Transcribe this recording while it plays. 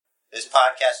This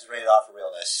podcast is rated off for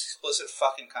realness. Explicit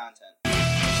fucking content.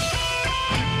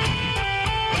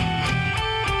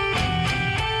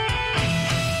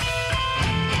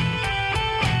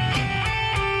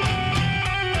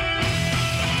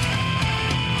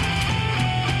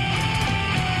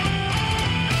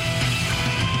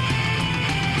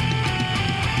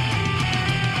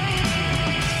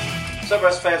 What's up,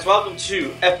 wrestling fans? Welcome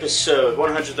to episode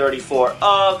 134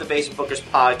 of the Basement Bookers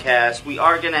podcast. We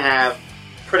are going to have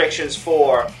predictions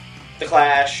for the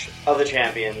Clash of the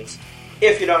Champions.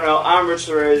 If you don't know, I'm Rich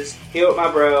Riz, here with my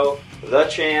bro, the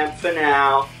champ for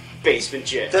now, Basement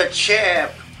Jim. The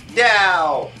champ,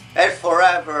 now and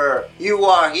forever. You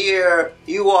are here.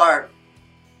 You are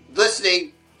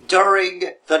listening during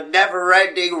the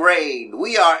never-ending reign.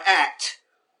 We are at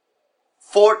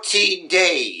 14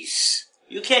 days.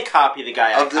 You can't copy the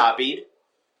guy I copied.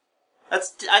 I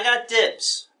got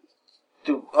dibs.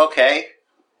 Okay.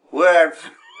 We're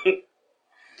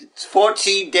it's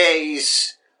 14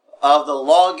 days of the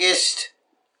longest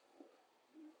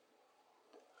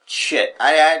shit.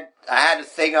 I had a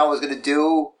thing I was gonna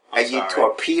do, and you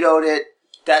torpedoed it.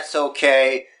 That's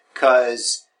okay,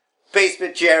 cause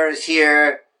Basement Jared's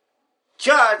here.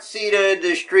 John Cena in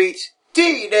the streets.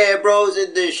 Dean Ambrose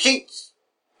in the sheets.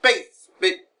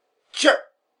 Basement Jared.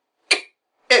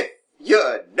 If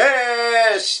you're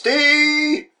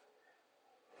nasty.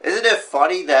 Isn't it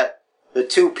funny that the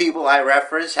two people I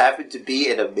reference happen to be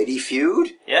in a mini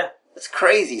feud? Yeah. That's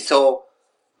crazy. So,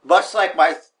 much like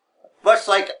I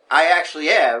actually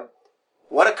am,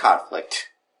 what a conflict.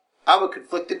 I'm a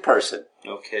conflicted person.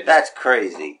 No kidding. That's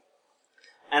crazy.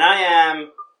 And I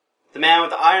am the man with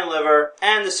the iron liver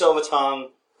and the silver tongue.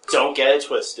 Don't get it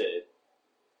twisted.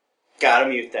 Gotta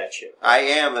mute that shit. I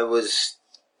am. It was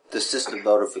the system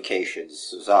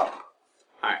notifications was up.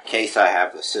 Alright. In case I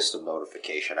have the system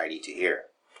notification, I need to hear.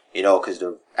 You know, because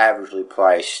the averagely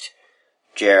priced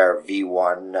JR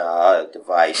V1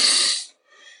 device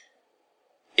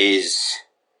is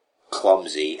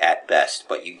clumsy at best,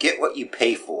 but you get what you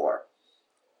pay for.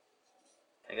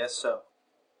 I guess so.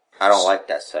 I don't like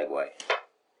that segue.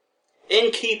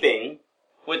 In keeping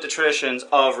with the traditions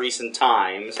of recent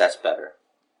times. That's better.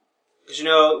 Because, you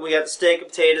know, we got the steak and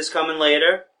potatoes coming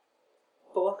later.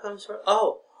 But what comes first?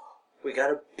 Oh, we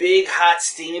got a big, hot,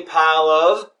 steamy pile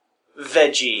of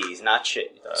veggies. Not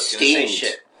shit. I was gonna say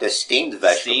shit. The steamed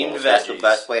vegetables. Steamed veggies. That's the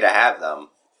best way to have them.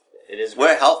 It is.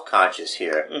 We're health conscious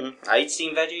here. Mm-hmm. I eat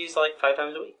steamed veggies like 5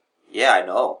 times a week. Yeah, I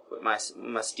know. With my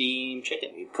steamed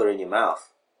chicken. You put it in your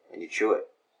mouth and you chew it.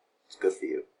 It's good for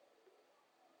you.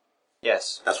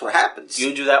 Yes. That's what happens.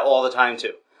 You do that all the time,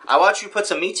 too. I watched you put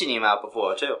some meats in your mouth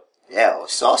before, too. Yeah, or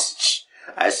sausage.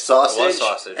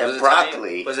 Sausage and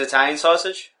broccoli. Was it Italian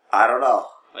sausage? I don't know.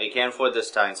 Well, you can't afford this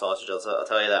Italian sausage, I'll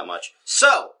tell you that much.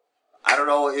 So! I don't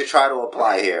know what you're trying to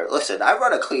apply here. Listen, I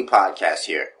run a clean podcast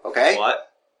here, okay?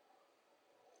 What?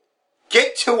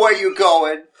 Get to where you're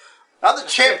going. I'm the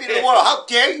champion of the world. How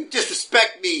dare you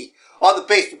disrespect me on the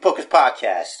Basement Bookers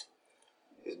podcast?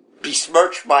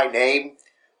 Besmirch my name.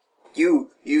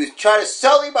 You try to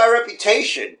sully my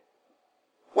reputation.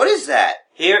 What is that?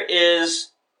 Here is...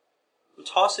 I'm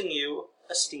tossing you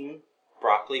a steamed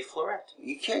broccoli floret.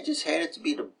 You can't just hand it to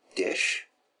me in a dish.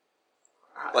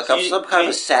 Like I'm some kind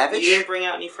of a savage? You didn't bring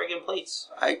out any friggin' plates.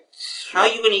 How are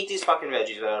you gonna eat these fucking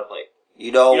veggies without a plate?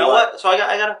 You know what? So I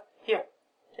gotta... Here.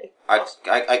 Take.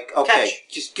 Okay, Catch.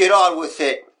 Just get on with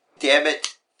it. Damn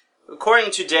it.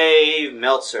 According to Dave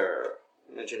Meltzer,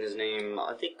 mentioned his name,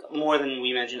 I think more than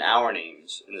we mentioned our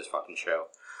names in this fucking show.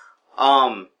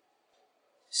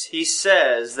 He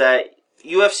says that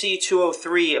UFC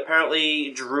 203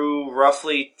 apparently drew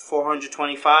roughly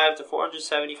 425 to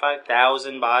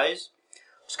 475,000 buys.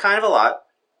 It's kind of a lot.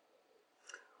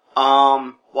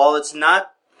 While it's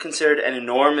not considered an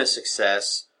enormous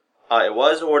success, it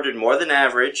was ordered more than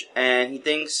average, and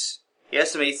he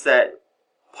estimates that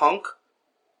Punk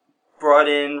brought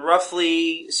in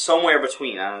roughly somewhere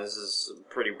between, this is a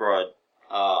pretty broad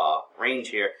range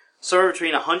here, somewhere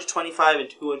between 125 and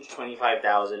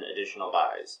 225,000 additional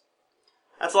buys.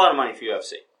 That's a lot of money for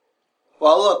UFC.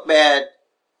 Well, look, man,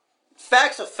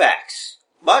 facts are facts.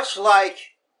 Much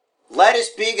like lettuce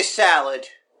being a salad,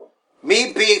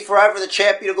 me being forever the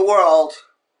champion of the world,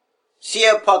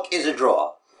 CM Punk is a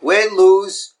draw. Win,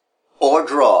 lose, or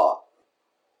draw.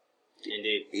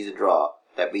 Indeed. He's a draw.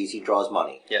 That means he draws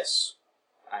money. Yes,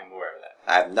 I'm aware of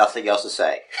that. I have nothing else to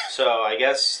say. So I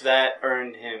guess that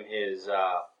earned him his,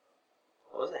 what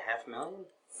was it, $500,000?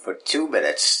 For 2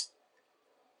 minutes.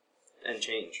 And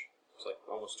change. It's like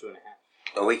almost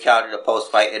 2.5. Are we counting a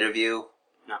post-fight interview?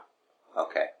 No.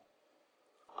 Okay.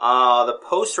 The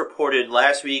Post reported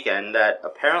last weekend that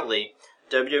apparently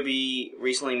WWE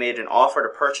recently made an offer to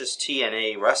purchase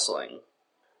TNA Wrestling.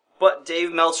 But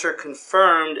Dave Meltzer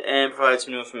confirmed and provided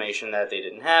some new information that they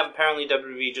didn't have. Apparently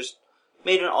WWE just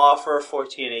made an offer for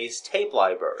TNA's tape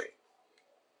library,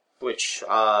 which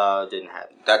didn't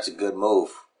happen. That's a good move.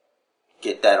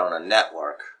 Get that on a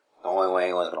network. The only way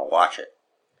anyone's going to watch it.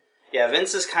 Yeah,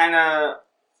 Vince is kind of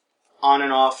on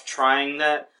and off trying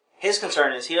that. His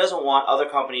concern is he doesn't want other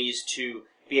companies to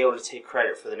be able to take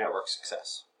credit for the network's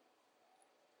success.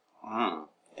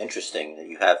 Interesting that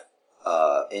you have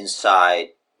inside,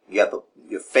 you have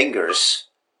your fingers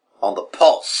on the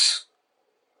pulse.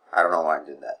 I don't know why I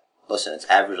did that. Listen, it's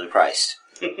averagely priced.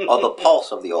 On the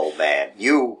pulse of the old man.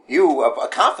 You are a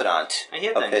confidant I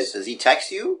hear of things. his. Does he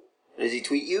text you? Does he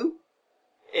tweet you?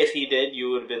 If he did, you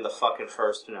would have been the fucking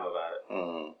first to know about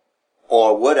it.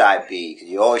 Or would I be? Because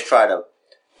you always try to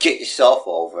get yourself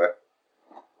over.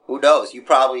 Who knows? You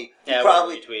probably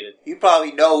tweeted. You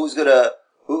probably know who's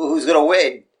gonna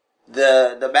win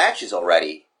the matches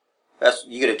already.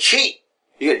 You're gonna cheat.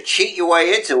 You're gonna cheat your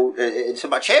way into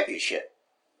my championship.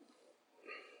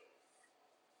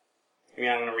 You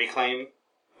mean I'm gonna reclaim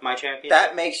my championship?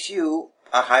 That makes you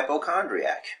a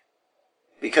hypochondriac.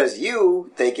 Because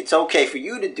you think it's okay for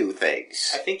you to do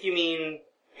things. I think you mean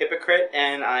hypocrite,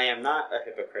 and I am not a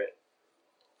hypocrite.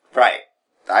 Right.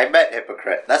 I meant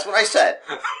hypocrite. That's what I said.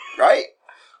 Right?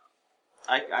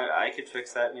 I could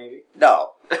fix that, maybe.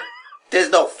 No. There's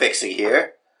no fixing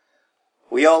here.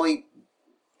 We only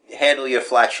handle your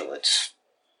flatulence.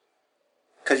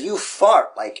 Because you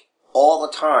fart, like, all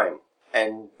the time.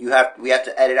 And we have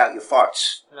to edit out your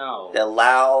farts. No. They're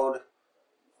loud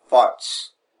farts.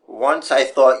 Once I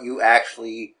thought you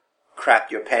actually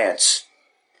crapped your pants.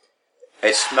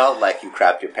 It smelled like you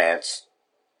crapped your pants.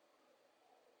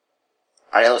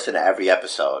 I listen to every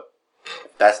episode.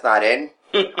 If that's not in,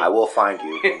 I will find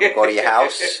you. I'll go to your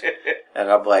house, and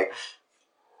I'm like...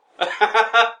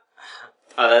 oh,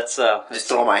 that's just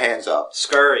throw my hands up.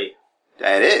 Scurry.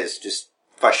 It is. Just,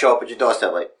 if I show up at your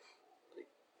doorstep, like...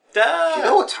 Duh. Do you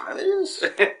know what time it is?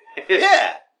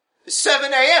 Yeah. It's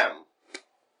 7 a.m.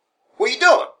 What are you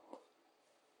doing?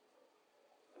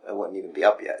 I wouldn't even be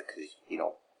up yet, because, you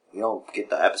don't get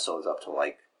the episodes up till,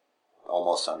 like,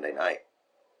 almost Sunday night.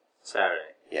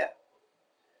 Saturday. Yeah.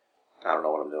 I don't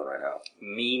know what I'm doing right now.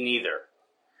 Me neither.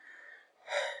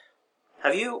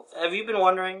 Have you been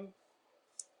wondering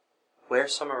where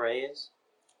Summer Rae is?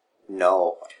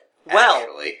 No. Well,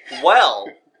 actually. Well,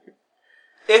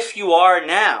 if you are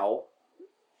now,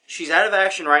 she's out of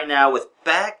action right now with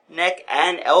back, neck,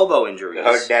 and elbow injuries.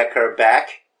 Her neck, her back?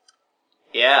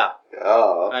 Yeah.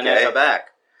 Oh, okay. Her neck, her back.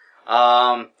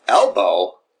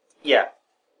 Elbow? Yeah.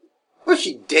 Was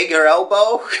she dig her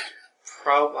elbow?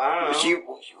 I don't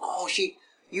know.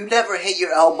 You never hit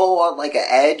your elbow on like an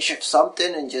edge or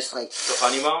something and just like... The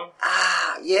funny bone?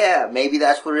 Yeah, maybe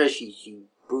that's what it is. She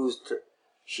bruised her...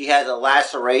 She has a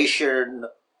laceration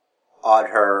on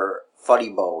her funny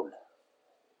bone.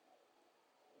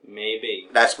 Maybe.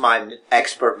 That's my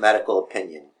expert medical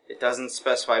opinion. It doesn't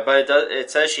specify, but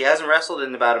it says she hasn't wrestled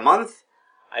in about a month.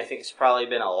 I think it's probably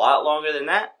been a lot longer than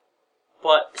that.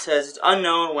 But it says it's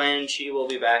unknown when she will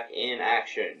be back in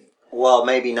action. Well,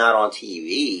 maybe not on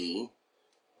TV.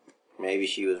 Maybe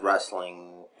she was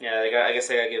wrestling... Yeah, I guess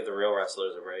they gotta give the real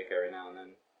wrestlers a break every now and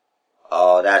then.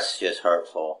 Oh, that's just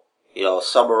hurtful.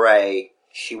 Summer Rae,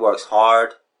 she works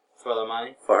hard. For the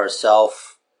money? For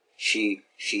herself. She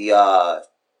can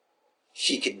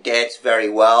dance very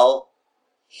well.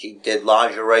 She did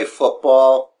lingerie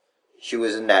football. She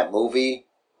was in that movie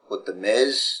with The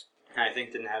Miz. And I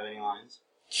think didn't have any lines.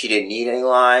 She didn't need any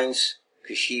lines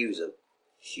because she was a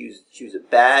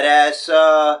badass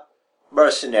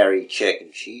mercenary chick,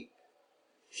 and she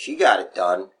got it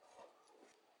done.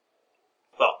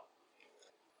 Well,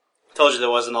 told you there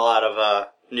wasn't a lot of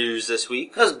news this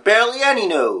week. There's barely any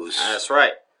news. That's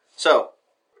right. So,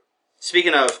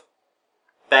 speaking of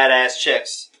badass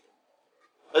chicks,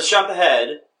 let's jump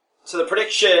ahead to the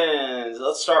predictions.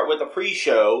 Let's start with the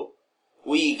pre-show.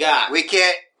 We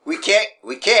can't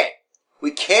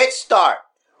start.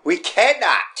 We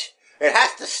cannot. It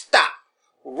has to stop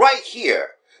right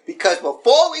here. Because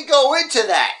before we go into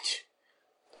that,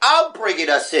 I'm bringing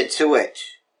us into it.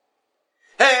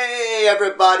 Hey,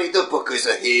 everybody, the Bookers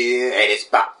are here, and it's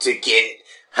about to get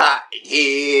hot in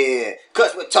here.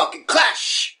 Because we're talking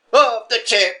Clash of the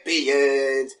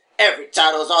Champions. Every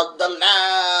title's on the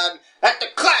line at the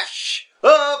Clash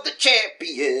of the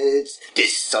Champions.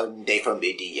 This Sunday from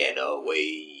Indiana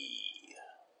way.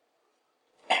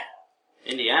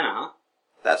 Indiana, huh?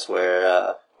 That's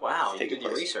where, wow, you did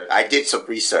your research. I did some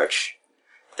research.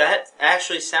 That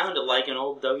actually sounded like an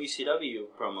old WCW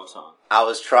promo song. I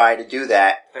was trying to do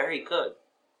that. Very good.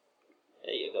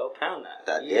 There you go. Pound that.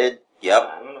 That did?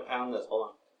 Yep. I'm going to pound this. Hold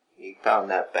on. You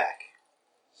pound that back.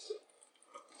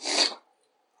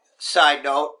 Side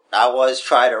note, I was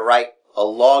trying to write a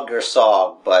longer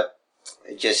song, but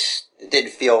it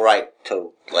didn't feel right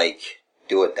to,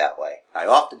 do it that way. I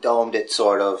off the domed it,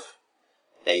 sort of.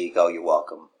 There you go, you're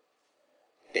welcome.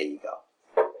 There you go.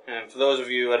 And for those of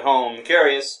you at home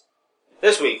curious,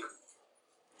 this week,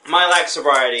 My Lack of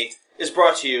Sobriety is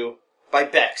brought to you by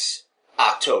Beck's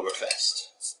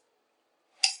Oktoberfest.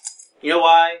 You know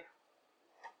why?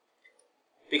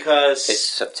 Because... It's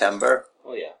September.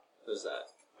 Oh yeah, there's that.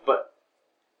 But,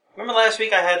 remember last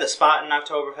week I had the spot in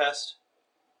Oktoberfest?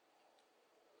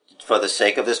 For the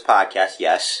sake of this podcast,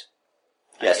 yes.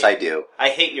 Yes, I do. I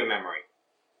hate your memory.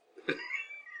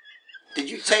 Did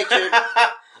you take your...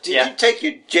 you take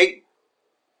your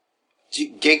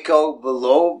Ginkgo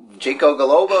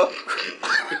Galoba?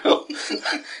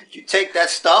 Did you take that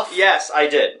stuff? Yes, I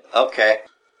did. Okay.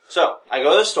 So, I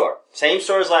go to the store. Same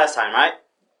store as last time, right?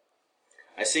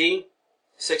 I see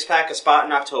 6-pack of Spot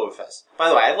and Oktoberfest. By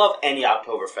the way, I love any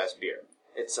Oktoberfest beer.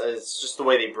 It's just the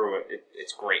way they brew it.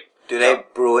 It's great. Do they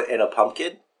brew it in a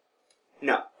pumpkin?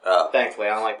 No. Oh. Thankfully,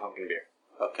 I don't like pumpkin beer.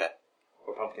 Okay.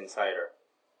 Or pumpkin cider.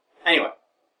 Anyway.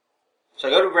 So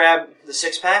I go to grab the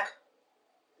 6-pack.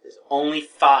 There's only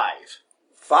 5.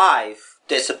 5?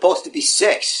 There's supposed to be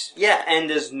 6. Yeah, and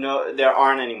there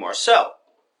aren't anymore. So,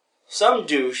 some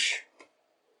douche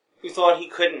who thought he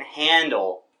couldn't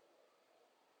handle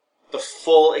the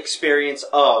full experience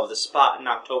of the Spot and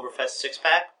Oktoberfest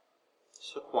 6-pack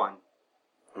took one.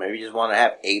 Maybe you just want to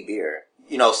have a beer.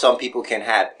 You know, some people can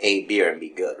have a beer and be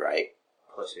good, right?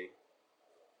 Pussy.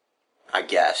 I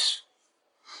guess.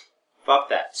 Fuck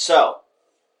that. So,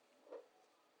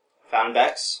 found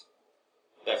Beck's.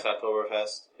 Beck's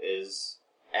Oktoberfest is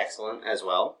excellent as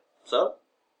well. So,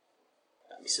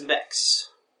 got me some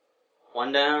Beck's.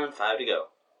 1 down, 5 to go.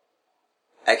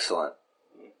 Excellent.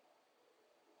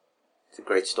 It's a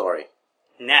great story.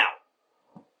 Now,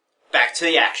 back to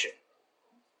the action.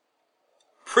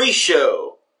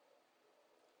 Pre-show.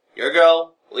 Your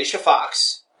girl, Alicia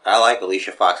Fox. I like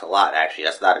Alicia Fox a lot, actually.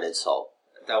 That's not an insult.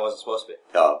 That wasn't supposed to be.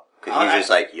 No, because he's just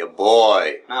like, your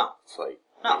boy. No. It's like,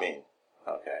 no. What do you mean?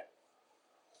 Okay.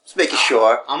 Just making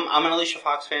sure. I'm an Alicia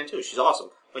Fox fan, too. She's awesome.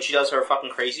 When she does her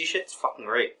fucking crazy shit, it's fucking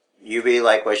great. You be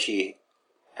like when she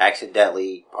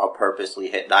accidentally or purposely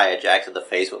hit Nia Jax in the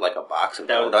face with like a box of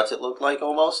donuts, it looked like,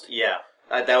 almost? Yeah.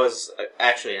 That was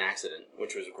actually an accident,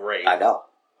 which was great. I know.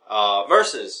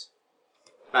 Versus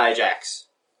Nia Jax.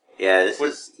 Yeah, this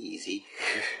is easy.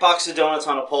 Box of donuts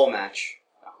on a pole match.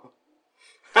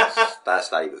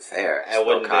 That's not even fair. It's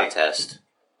no contest.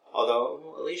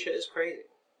 Although, Alicia is crazy.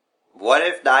 What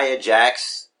if Nia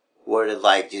Jax were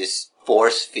to, just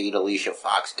force-feed Alicia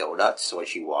Fox donuts when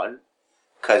she won?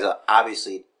 Because,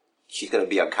 obviously, she's going to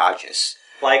be unconscious.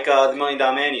 Like the $1 Million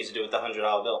Man used to do with the $100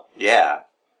 bill. Yeah.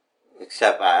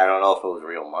 Except, I don't know if it was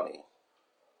real money.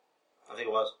 I think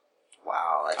it was.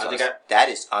 Wow, that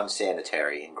is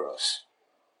unsanitary and gross.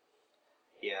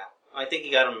 Yeah. I think he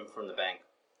got them from the bank.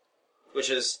 Which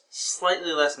is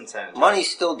slightly less unsanitary. Money's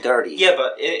still dirty. Yeah,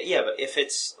 but if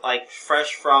it's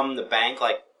fresh from the bank,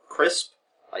 crisp,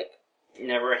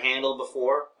 never handled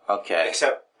before. Okay.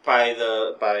 Except by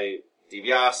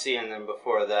DiBiase, and then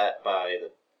before that by the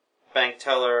bank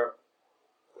teller.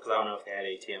 Because I don't know if they had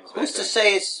ATMs. Who's to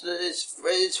say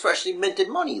it's freshly minted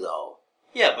money though?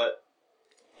 Yeah, but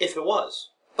if it was.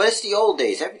 But it's the old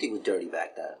days. Everything was dirty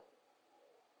back then.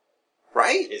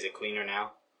 Right? Is it cleaner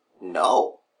now?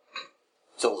 No.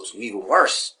 So it's even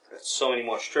worse. There's so many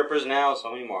more strippers now,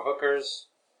 so many more hookers.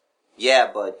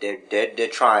 Yeah, but they're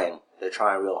trying. They're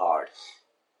trying real hard.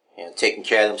 Taking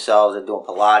care of themselves. They're doing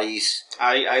Pilates.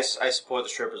 I support the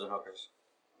strippers and hookers.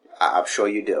 I'm sure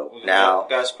you do.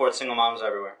 Gotta support single moms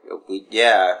everywhere.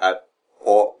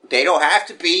 Or they don't have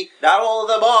to be. Not all of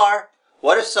them are.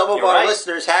 What if some of our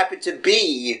listeners happen to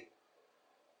be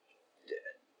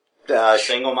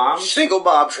single moms? Single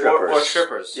mom strippers. Or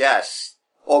strippers. Yes.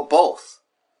 Or both.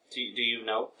 Do you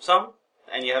know some?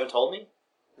 And you haven't told me?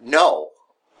 No.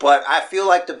 But I feel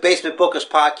like the Basement Bookers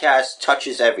podcast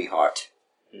touches every heart.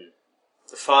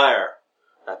 The fire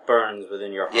that burns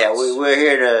within your heart. Yeah, we're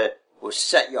here to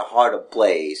set your heart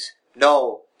ablaze.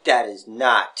 No, that is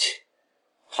not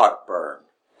heartburn.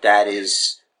 That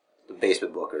is the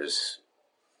Basement Bookers.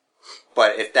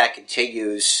 But if that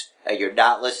continues and you're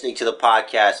not listening to the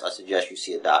podcast, I suggest you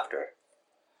see a doctor.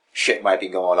 Shit might be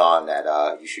going on that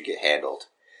you should get handled.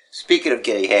 Speaking of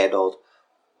getting handled,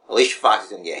 Alicia Fox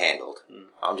is going to get handled.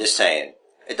 I'm just saying.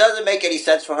 It doesn't make any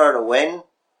sense for her to win,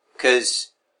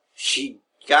 because she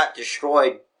got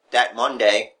destroyed that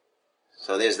Monday.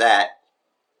 So there's that.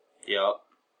 Yep.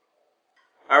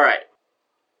 Alright.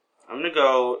 I'm going to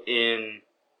go in...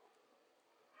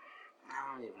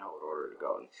 I don't even know what order to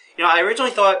go in. You know, I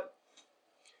originally thought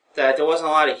that there wasn't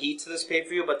a lot of heat to this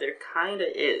pay-per-view, but there kind of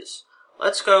is.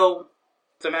 Let's go...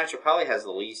 The match that probably has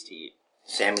the least heat.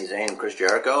 Sami Zayn and Chris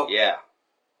Jericho? Yeah.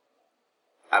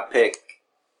 I pick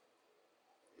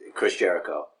Chris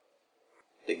Jericho.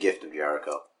 The gift of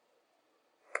Jericho.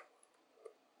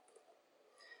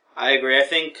 I agree. I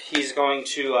think he's going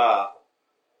to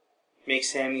make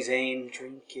Sami Zayn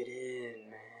drink it in,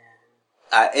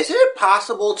 man. Isn't it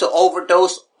possible to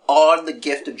overdose on the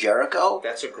gift of Jericho?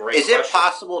 That's a great question. Is it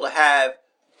possible to have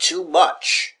too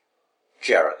much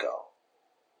Jericho?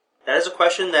 That is a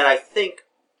question that I think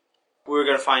we're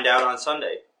going to find out on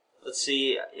Sunday. Let's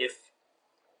see if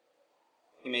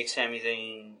he makes Sami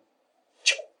Zayn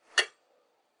choke.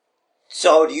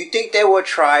 So, do you think they will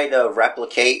try to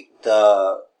replicate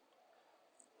the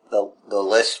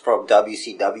list from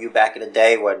WCW back in the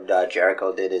day when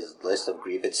Jericho did his list of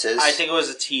grievances? I think it was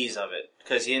a tease of it,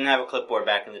 because he didn't have a clipboard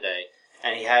back in the day.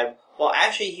 And he had... Well,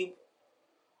 actually,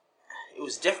 it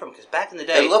was different, because back in the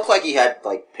day... It looked like he had,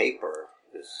 like, paper.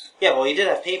 Yeah, well, he did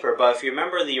have paper, but if you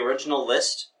remember the original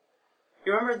list...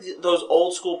 You remember those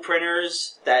old school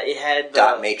printers that it had...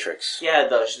 Dot matrix. Yeah,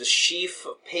 the sheaf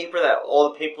of paper that all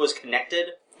the paper was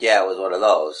connected? Yeah, it was one of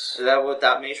those. Is that what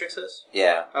dot matrix is?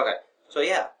 Yeah. Okay. So,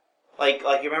 yeah. Like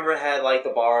you remember it had, like, the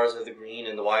bars of the green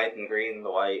and the white and the green and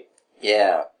the white?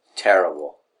 Yeah.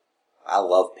 Terrible. I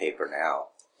love paper now.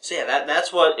 So, yeah,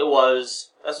 that's what it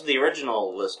was. That's what the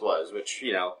original list was, which,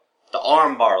 you know, the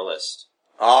armbar list.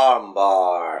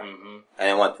 Armbar. Mm-hmm. And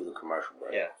it went through the commercial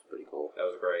break. Yeah. It's pretty cool. That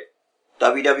was great.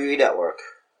 WWE Network.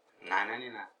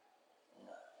 $9.99.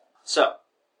 So,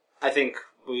 I think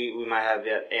we might have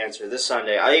that answer this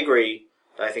Sunday. I agree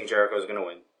that I think Jericho's going to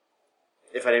win.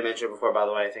 If I didn't mention it before, by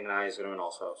the way, I think Nia's going to win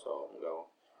also. So,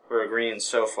 we're agreeing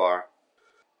so far.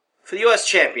 For the U.S.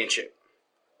 Championship,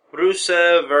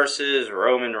 Rusev versus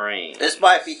Roman Reigns. This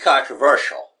might be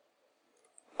controversial.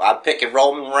 I'm picking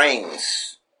Roman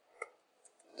Reigns.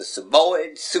 The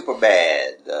Samoan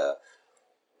Superman. The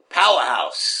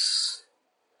powerhouse.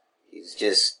 He's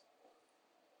just...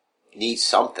 needs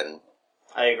something.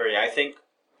 I agree. I think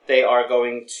they are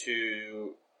going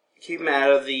to keep him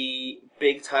out of the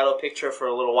big title picture for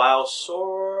a little while,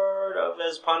 sort of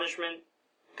as punishment.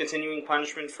 Continuing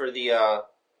punishment for the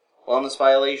wellness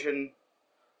violation.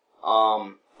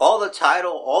 All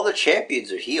the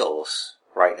champions are heels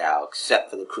right now,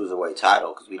 except for the Cruiserweight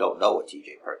title, because we don't know what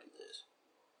TJ Perkins is.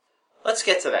 Let's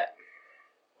get to that.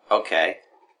 Okay.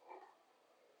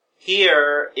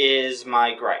 Here is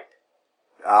my gripe.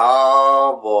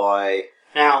 Oh, boy.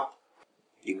 Now,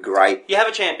 you gripe. You have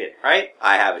a champion, right?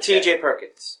 I have a champion. TJ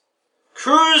Perkins.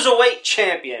 Cruiserweight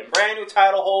champion. Brand new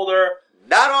title holder.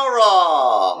 Not on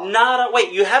Raw.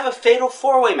 Wait, you have a fatal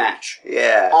 4-way match.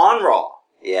 Yeah. On Raw.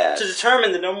 Yeah. To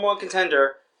determine the number one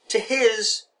contender to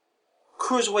his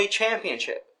Cruiserweight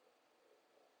championship.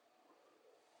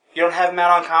 You don't have him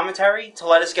out on commentary to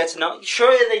let us get to know?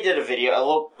 Sure, they did a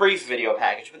little brief video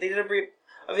package, but they did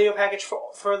a video package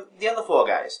for the other 4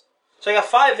 guys. So I got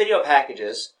 5 video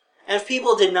packages, and if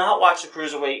people did not watch the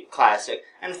Cruiserweight Classic,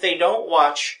 and if they don't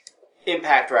watch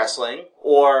Impact Wrestling,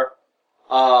 or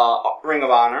Ring of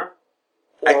Honor...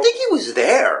 I think he was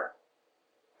there.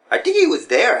 I think he was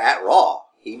there at Raw.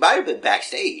 He might have been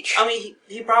backstage. I mean,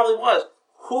 he probably was.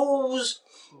 Whose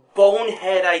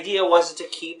bonehead idea was it to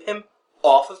keep him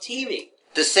off of TV?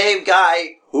 The same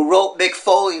guy who wrote Mick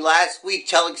Foley last week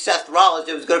telling Seth Rollins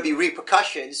there was going to be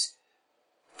repercussions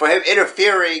for him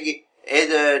interfering in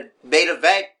the main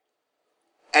event,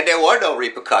 and there were no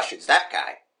repercussions. That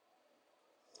guy.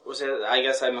 Was it? I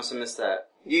guess I must have missed that.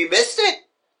 You missed it?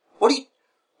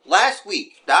 Last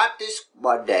week, not this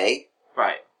Monday.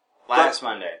 Right. Last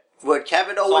Monday. When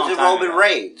Kevin Owens and Roman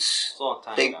Reigns. It's a long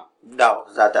time ago. No,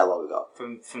 it's not that long ago.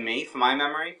 For me, for my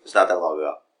memory? It's not that long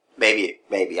ago. Maybe,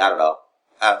 I don't know.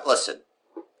 Listen,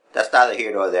 that's neither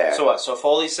here nor there. So what? So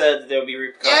Foley said there would be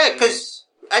repercussions? Yeah, because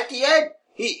at the end,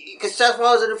 because Seth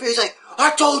Rollins interfered, he's like,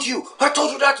 I told you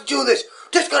not to do this.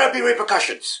 There's gonna be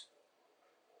repercussions.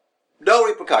 No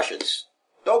repercussions.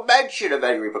 No mention of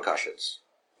any repercussions.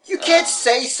 You can't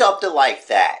say something like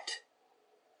that.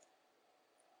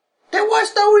 There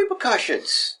was no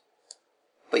repercussions.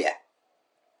 But yeah.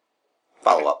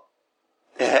 Follow up.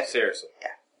 Seriously. Yeah.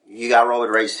 You got Roman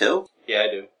Reigns too? Yeah,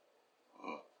 I do.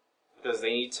 Because they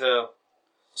need to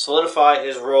solidify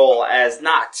his role as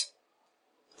not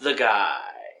the guy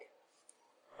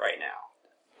right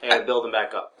now. They got to build him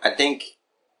back up. I think,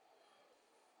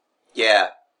 yeah,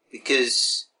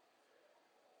 because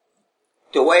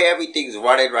the way everything's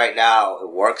running right now,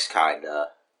 it works kinda,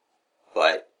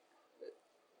 but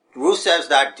Rusev's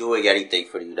not doing anything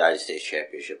for the United States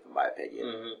Championship, in my opinion.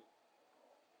 Mm-hmm.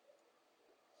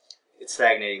 It's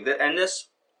stagnating. And this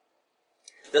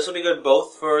will be good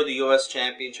both for the U.S.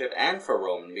 Championship and for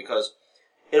Roman, because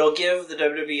it'll give the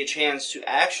WWE a chance to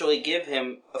actually give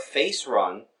him a face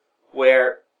run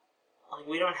where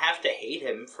we don't have to hate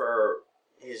him for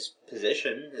his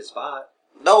position, his spot.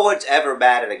 No one's ever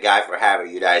mad at a guy for having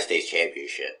a United States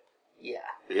Championship. Yeah.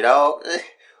 You know? What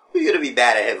are you going to be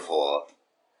mad at him for?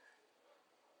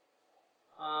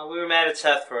 We were mad at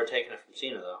Seth for taking it from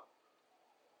Cena, though.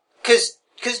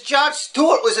 Because Jon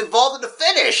Stewart was involved in the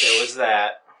finish. There was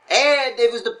that. And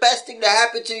it was the best thing to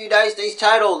happen to the United States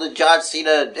title, the John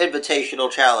Cena Invitational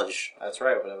Challenge. That's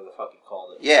right, whatever the fuck you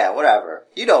called it. Yeah, whatever.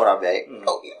 You know what I mean.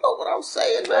 You know what I'm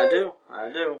saying, man.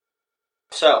 I do.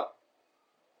 So,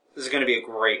 this is going to be a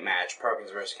great match,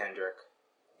 Perkins versus Kendrick.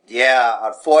 Yeah,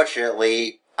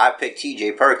 unfortunately, I picked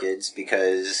TJ Perkins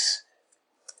because...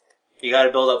 You got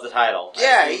to build up the title.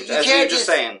 Yeah, as you can't just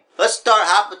saying. Let's start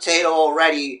hot potato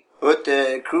already with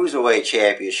the Cruiserweight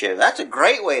Championship. That's a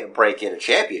great way to break in a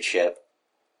championship.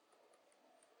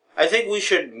 I think we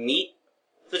should meet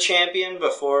the champion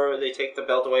before they take the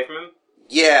belt away from him.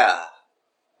 Yeah.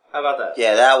 How about that?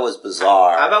 Yeah, that was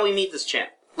bizarre. How about we meet this champ?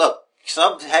 Look,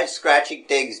 some head-scratching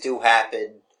things do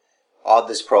happen on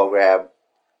this program.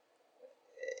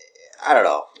 I don't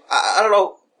know. I don't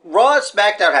know. Raw and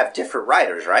SmackDown have different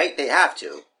writers, right? They have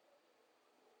to.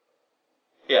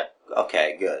 Yeah.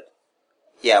 Okay, good.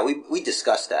 Yeah, we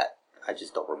discussed that. I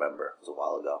just don't remember. It was a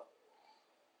while ago.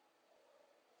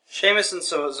 Sheamus and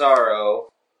Cesaro,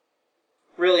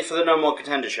 really for the number one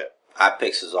contendership. I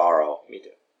picked Cesaro. Me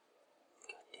too.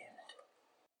 God damn it.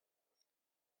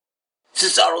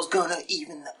 Cesaro's gonna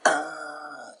even the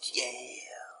odds, yeah.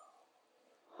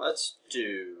 Let's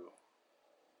do...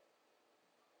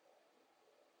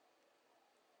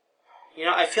 You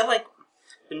know, I feel like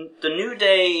the New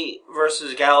Day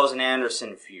versus Gallows and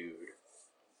Anderson feud.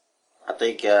 I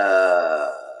think,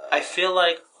 I feel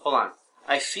like... Hold on.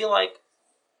 I feel like...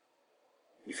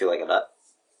 You feel like a nut?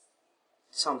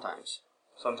 Sometimes.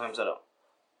 Sometimes I don't.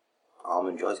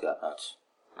 Almond Joy's got nuts.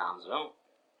 Moms don't.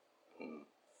 Fucking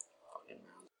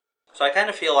moms. So I kind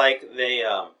of feel like they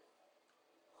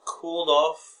cooled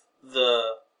off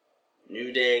the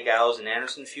New Day, Gallows and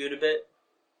Anderson feud a bit.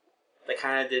 They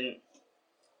kind of didn't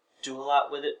do a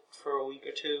lot with it for a week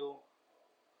or two.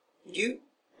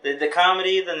 The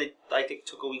comedy, then they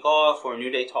took a week off, or New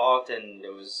Day talked and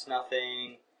there was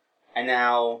nothing. And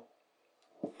now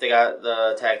they got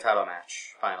the tag title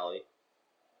match, finally.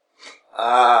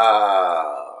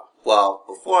 Well,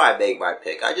 before I make my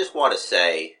pick, I just want to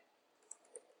say,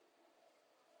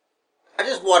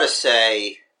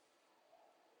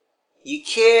 you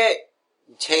can't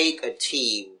take a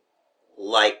team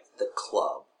like the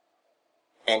Club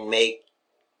and make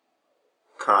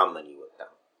comedy with them.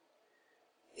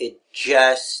 It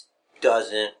just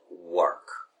doesn't work.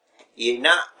 You're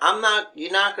not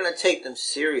gonna take them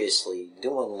seriously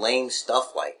doing lame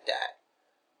stuff like that.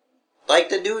 Like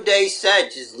the New Day said,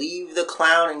 just leave the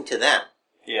clowning to them.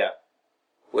 Yeah.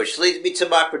 Which leads me to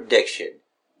my prediction.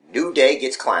 New Day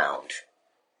gets clowned.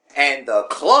 And the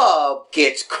Club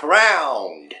gets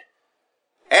crowned.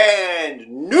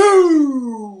 And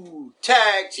new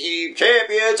tag team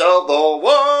champions of the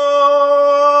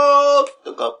world.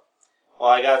 The Club. Well,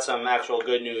 I got some actual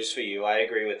good news for you. I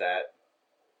agree with that.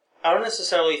 I don't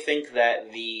necessarily think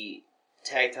that the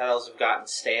tag titles have gotten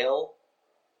stale.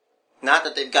 Not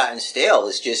that they've gotten stale,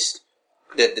 it's just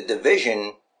that the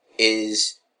division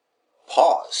is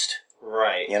paused.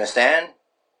 Right. You understand?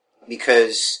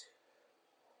 Because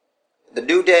the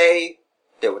New Day,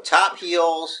 they were top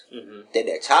heels, then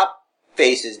they're top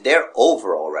faces, they're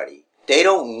over already. They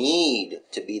don't need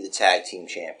to be the tag team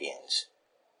champions.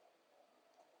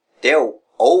 They're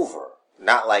over.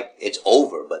 Not like it's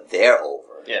over, but they're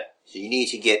over. Yeah. So you need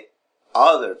to get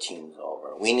other teams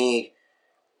over. We need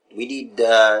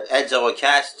Enzo and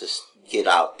Cass to get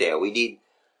out there. We need,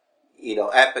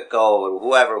 Epico and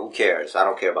whoever. Who cares? I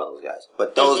don't care about those guys.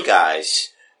 But those guys,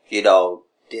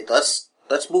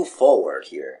 let's move forward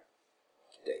here.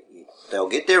 They'll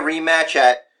get their rematch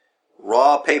at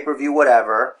Raw, pay-per-view,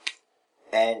 whatever,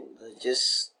 and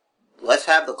just let's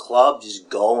have the Club just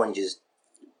go and just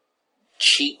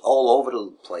cheat all over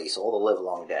the place all the live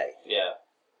long day. Yeah.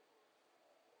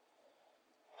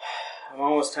 I'm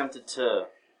almost tempted to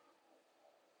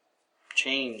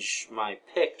change my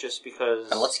pick just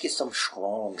because... And let's get some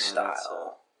strong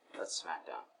style. That's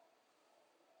SmackDown.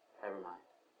 Never mind.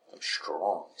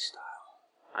 Strong style.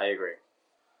 I agree.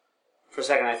 For a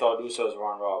second, I thought Usos were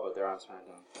on Raw, but they're on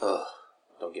SmackDown. Ugh,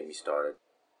 don't get me started.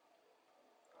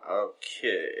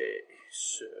 Okay,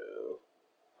 so...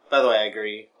 By the way, I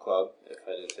agree, Club, if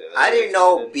I didn't say that. I didn't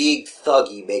know being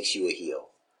thuggy makes you a heel.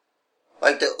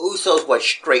 Like, the Usos went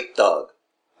straight thug.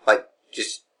 Like,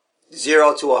 just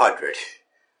 0 to 100.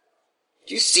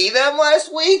 Did you see them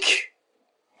last week?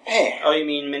 Man. Oh, you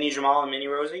mean Mini Jamal and Mini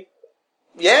Rosie?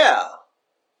 Yeah.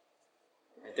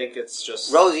 I think it's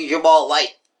just... Rosie Jamal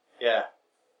light. Yeah.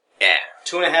 Yeah.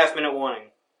 2.5 minute warning.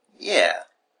 Yeah.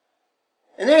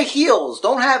 And they're heels.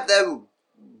 Don't have them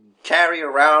carry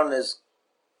around this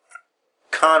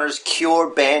Connor's Cure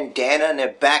bandana in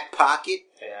their back pocket.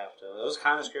 They have to. That was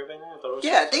Connor's Cure bandana?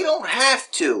 Yeah, they don't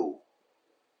have to.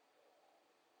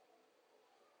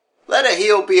 Let a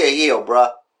heel be a heel,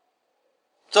 bruh.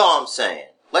 That's all I'm saying.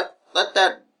 Let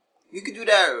that... You could do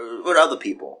that with other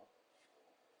people.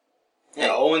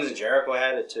 Yeah, Owens and Jericho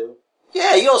had it, too.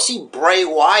 Yeah, you don't see Bray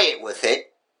Wyatt with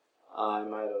it. I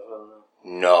might have. I don't know.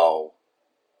 No.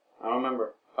 I don't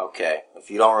remember. Okay. If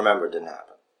you don't remember, it didn't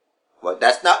happen. But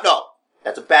that's not... No.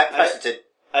 That's a bad precedent.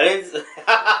 I didn't...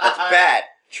 That's bad.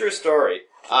 True story.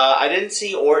 I didn't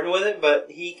see Orton with it, but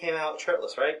he came out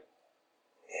shirtless, right?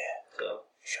 Yeah. So...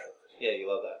 Shirtless. Yeah, you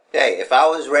love that. Hey, if I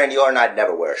was Randy Orton, I'd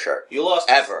never wear a shirt. You lost...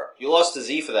 Ever. You lost to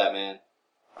Z for that, man.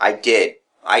 I did.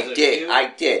 I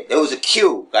did. It was a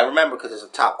Q. I remember because it's a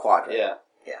top quadrant. Yeah.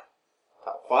 Yeah.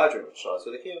 Top quadrant, which starts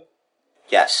with a Q.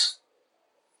 Yes.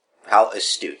 How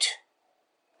astute.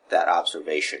 That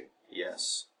observation.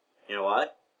 Yes. You know why?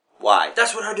 Why?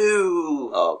 That's what I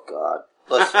do! Oh, God.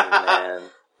 Listen, man.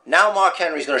 Now Mark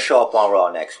Henry's going to show up on Raw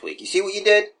next week. You see what you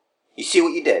did? You see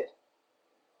what you did?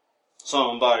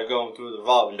 Somebody going through the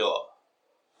revolving door.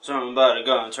 Somebody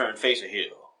going to turn face a heel.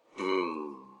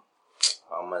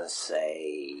 I'm going to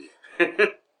say...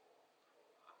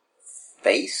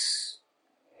 face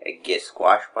and get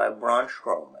squashed by Braun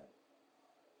Strowman.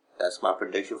 That's my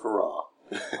prediction for Raw.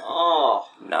 Oh.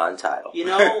 Non-title. You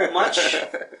know, much...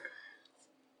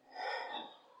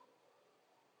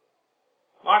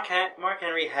 Mark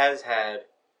Henry has had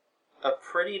a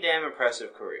pretty damn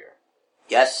impressive career.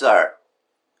 Yes, sir.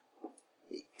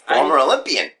 Former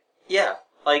Olympian. Yeah.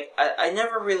 Like, I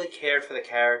never really cared for the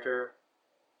character.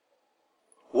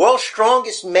 World's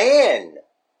strongest man.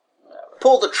 Whatever.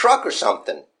 Pulled a truck or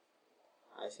something.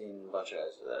 I've seen a bunch of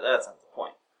guys do that. That's not the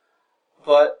point.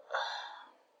 But,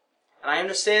 and I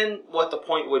understand what the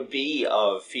point would be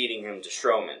of feeding him to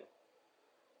Strowman.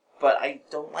 But I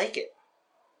don't like it.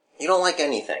 You don't like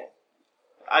anything.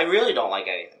 I really don't like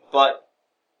anything. But,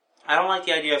 I don't like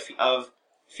the idea of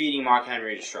feeding Mark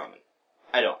Henry to Strowman.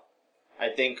 I don't. I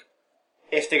think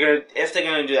if they're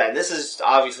gonna do that, and this is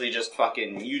obviously just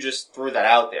fucking, you just threw that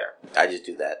out there. I just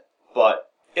do that.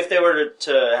 But if they were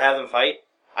to have them fight,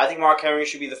 I think Mark Henry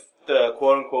should be the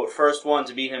quote unquote first one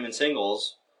to beat him in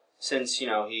singles, since, you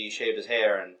know, he shaved his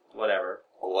hair and whatever.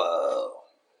 Whoa.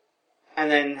 And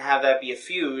then have that be a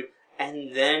feud,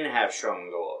 and then have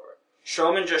Strowman go over.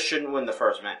 Strowman just shouldn't win the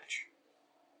first match.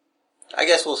 I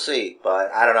guess we'll see,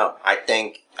 but I don't know. I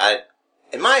think,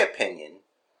 in my opinion,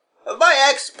 my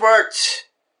expert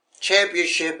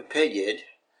championship opinion,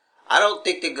 I don't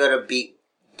think they're gonna beat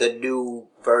the new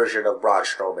version of Braun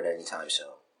Strowman anytime soon.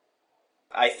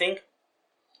 I think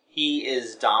he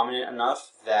is dominant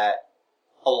enough that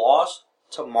a loss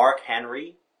to Mark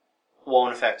Henry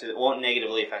won't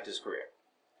negatively affect his career.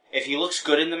 If he looks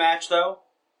good in the match, though,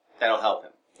 that'll help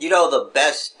him. You know, the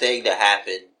best thing to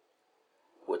happen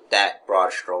with that Braun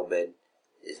Strowman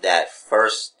is that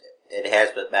first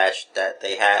enhancement match that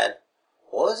they had.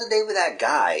 What was the name of that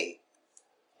guy?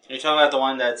 Are you talking about the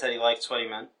one that said he liked sweaty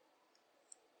men?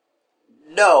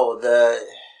 No,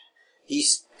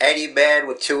 he's any man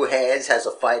with two hands has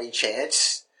a fighting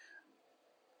chance.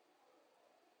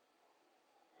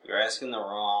 You're asking the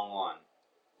wrong one.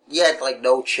 He had, like,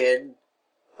 no chin.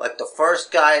 Like, the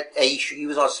first guy, he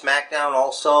was on SmackDown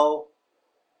also.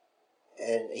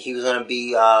 And he was gonna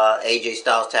be, AJ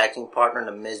Styles' tag team partner, and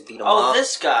The Miz beat him up. Oh,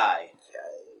 this guy.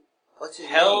 What's his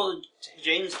name?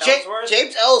 James Ellsworth?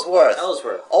 James Ellsworth.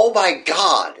 Ellsworth. Oh my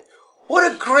God.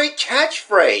 What a great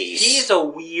catchphrase. He's a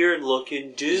weird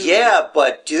looking dude. Yeah,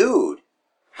 but dude,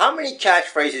 how many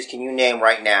catchphrases can you name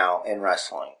right now in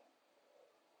wrestling?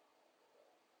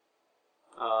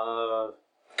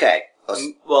 Okay.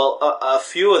 Well, a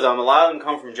few of them. A lot of them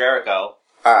come from Jericho.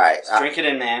 Alright. Drink it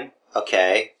in, man.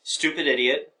 Okay. Stupid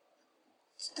idiot.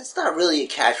 That's not really a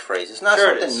catchphrase. It's not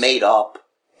Sure something made up.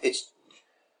 It's...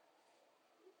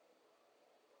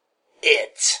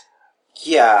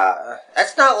 Yeah.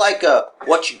 That's not like a,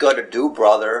 what you gonna do,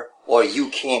 brother? or you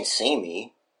can't see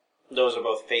me. Those are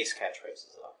both face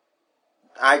catchphrases, though.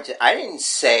 I didn't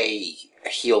say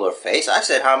heel or face. I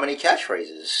said how many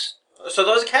catchphrases. So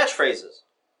those are catchphrases.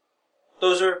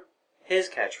 Those are his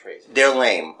catchphrases. They're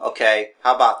lame, okay?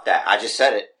 How about that? I just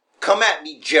said it. Come at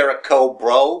me, Jericho,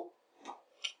 bro.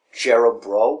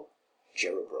 Bro.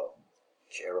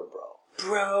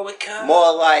 Bro, it comes.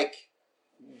 More like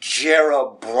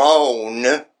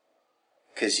Jerobrone,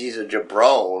 because he's a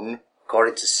jabron,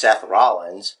 according to Seth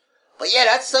Rollins. But yeah,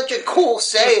 that's such a cool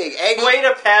saying. Way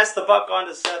to pass the buck on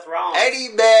to Seth Rollins. Any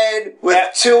man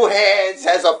with two hands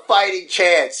has a fighting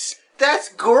chance. That's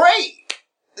great.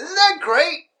 Isn't that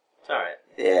great? It's alright.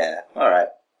 Yeah, alright.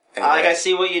 Anyway. I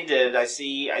see what you did. I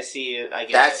see it. I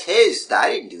get That's it. his.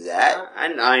 I didn't do that.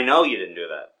 I know you didn't do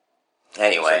that.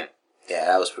 Anyway. Yeah,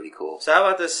 that was pretty cool. So how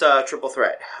about this triple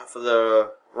threat for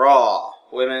the Raw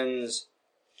Women's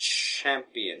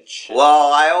Championship?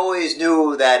 Well, I always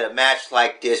knew that a match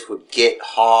like this would get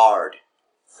hard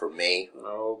for me.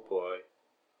 Oh, boy.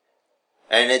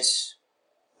 And it's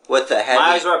with a heavy...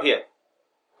 My eyes are up here.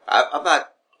 I'm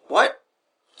not... What?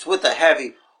 It's with a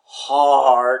heavy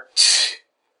heart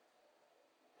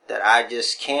that I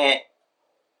just can't...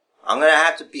 I'm going to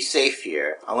have to be safe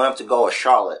here. I'm going to have to go with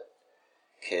Charlotte.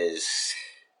 Because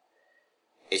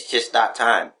it's just not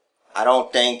time. I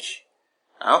don't think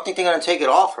they're going to take it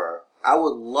off her. I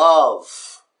would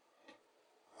love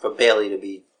for Bayley to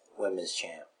be women's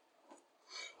champ.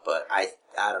 But I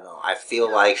don't know. I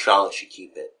feel like Charlotte should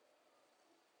keep it.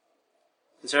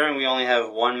 Considering we only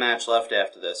have one match left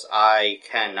after this, I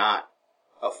cannot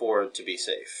afford to be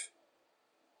safe.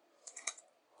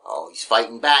 Oh, he's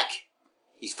fighting back.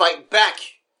 He's fighting back.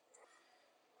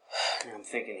 I'm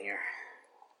thinking here.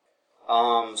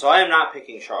 So I am not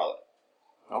picking Charlotte.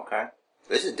 Okay.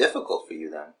 This is difficult for you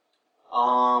then.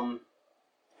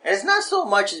 And And it's not so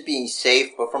much as being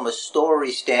safe, but from a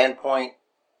story standpoint,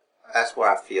 that's where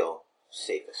I feel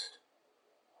safest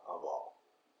of all.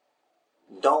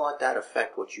 Don't let that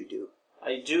affect what you do.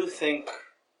 I do think,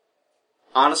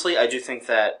 honestly, I do think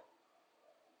that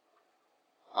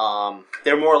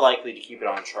they're more likely to keep it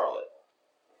on Charlotte.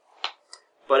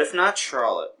 But if not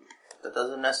Charlotte... That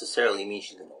doesn't necessarily mean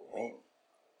she's going to win.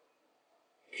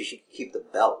 Because she can keep the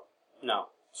belt. No,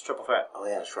 it's triple threat. Oh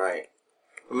yeah, that's right.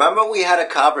 Remember we had a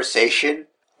conversation,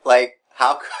 like,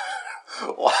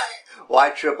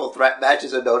 why triple threat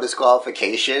matches are no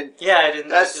disqualification? Yeah, I didn't...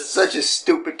 That's such a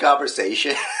stupid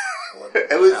conversation.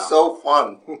 It was so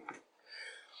fun.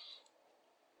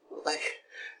 Like,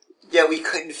 yeah, we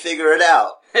couldn't figure it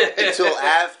out until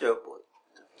after.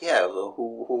 Yeah, well,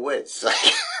 who wins?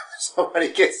 Like,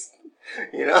 somebody gets,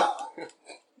 you know?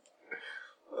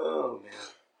 Oh, man.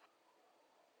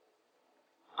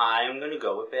 I am going to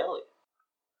go with Bayley.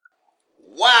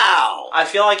 Wow! I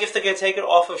feel like if they're going to take it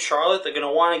off of Charlotte, they're going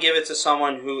to want to give it to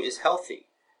someone who is healthy.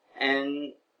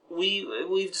 And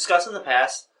we've discussed in the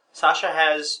past, Sasha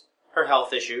has her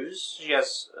health issues. She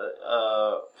has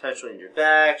potentially injured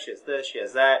back. She has this. She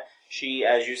has that. She,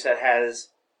 as you said, has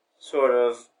sort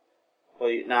of,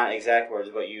 well, not exact words,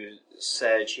 but you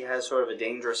said she has sort of a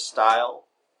dangerous style.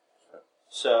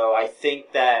 So I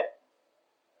think that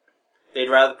they'd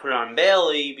rather put it on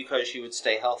Bayley because she would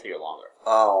stay healthier longer.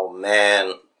 Oh,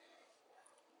 man.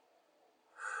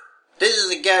 This is,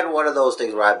 again, one of those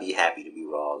things where I'd be happy to be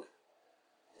wrong.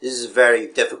 This is a very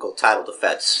difficult title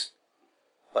defense.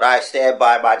 But I stand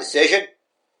by my decision.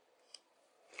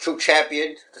 True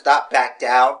champion does not back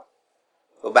down.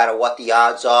 No matter what the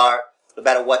odds are. No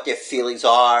matter what their feelings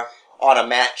are on a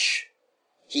match.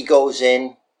 He goes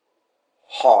in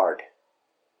hard.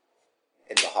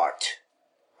 In the heart.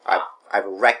 I've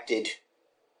erected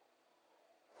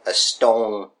a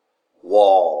stone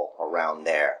wall around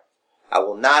there. I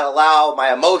will not allow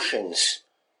my emotions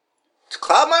to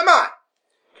cloud my mind.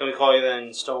 Can we call you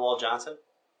then Stonewall Johnson?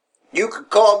 You can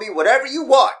call me whatever you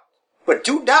want, but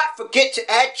do not forget to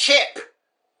add champ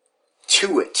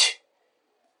to it.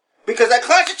 Because I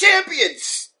Clash of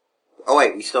Champions! Oh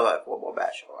wait, we still have one more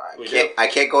match. I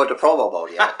can't go into promo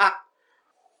mode yet.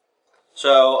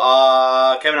 So,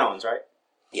 Kevin Owens, right?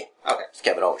 Yeah. Okay. It's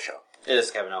Kevin Owens show. It is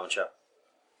the Kevin Owens show.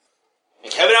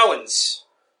 And Kevin Owens,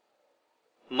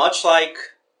 much like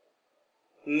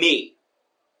me,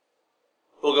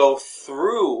 will go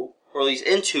through, or at least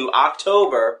into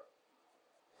October,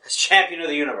 as champion of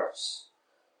the universe.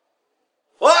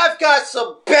 Well, I've got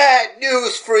some bad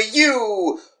news for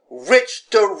you, Rich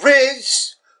the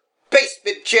Riz.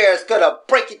 Basement Chair's gonna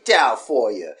break it down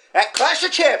for you. At Clash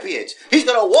of Champions, he's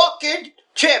gonna walk in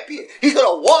champion. He's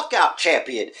gonna walk out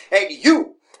champion. And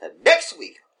you, next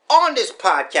week, on this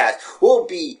podcast, will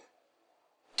be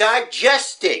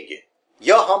digesting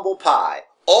your humble pie,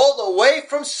 all the way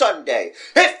from Sunday.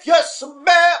 If you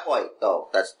smell... Wait, no,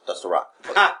 that's The Rock.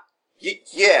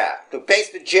 Yeah, the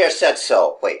basement chair said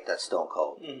so. Wait, that's Stone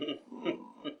Cold.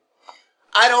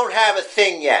 I don't have a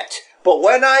thing yet, but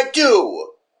when I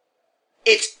do,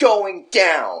 it's going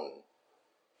down.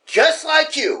 Just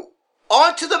like you,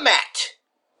 onto the mat,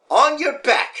 on your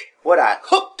back, when I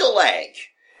hook the leg.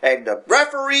 And the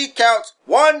referee counts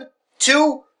 1,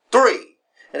 2, 3.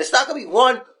 And it's not going to be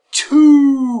 1,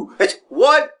 2. It's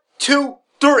 1, 2,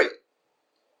 3.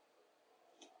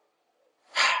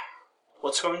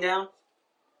 What's going down?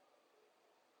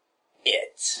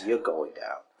 You're going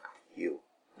down. You.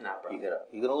 Nah, bro.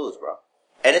 You're gonna lose, bro.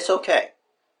 And it's okay.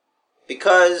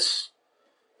 Because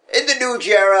in the new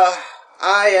era,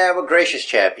 I am a gracious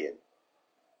champion.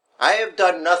 I have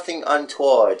done nothing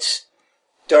untoward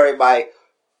during my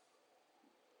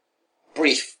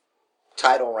brief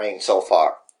title reign so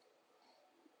far.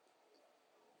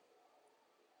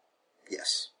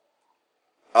 Yes.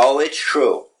 Oh, it's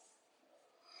true.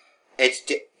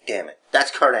 Damn it.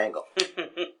 That's Kurt Angle.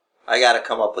 I gotta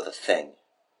come up with a thing.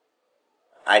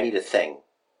 I need a thing.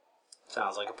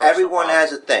 Sounds like a personal Everyone problem.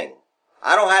 has a thing.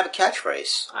 I don't have a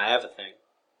catchphrase. I have a thing.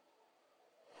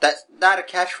 That's not a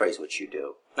catchphrase, what you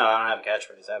do. No, I don't have a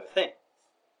catchphrase. I have a thing.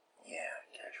 Yeah,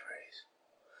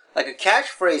 catchphrase. Like a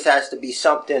catchphrase has to be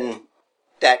something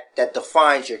that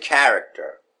defines your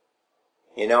character.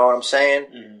 You know what I'm saying?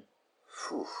 Mm-hmm.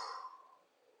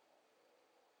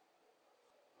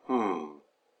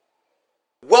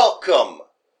 Welcome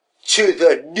to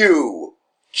the new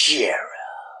era.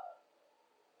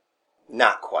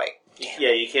 Not quite.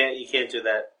 Yeah, you can't do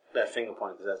that finger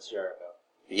point because that's Jericho.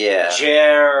 Yeah.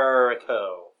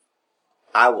 Jericho.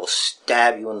 I will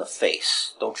stab you in the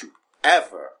face. Don't you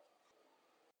ever.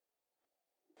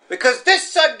 Because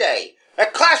this Sunday,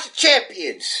 at Clash of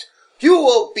Champions, you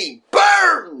will be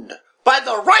burned by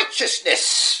the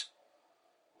righteousness.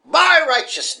 My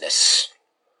righteousness.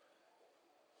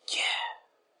 Yeah.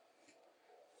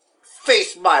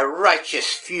 Face my righteous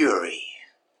fury.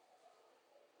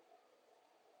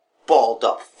 Balled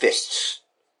up fists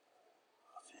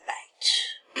of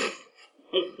light.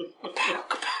 Kapow,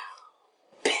 kapow.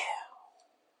 Pow.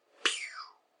 Pew,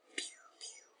 pew,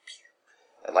 pew,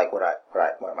 pew. And like when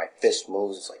my fist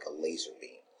moves, it's like a laser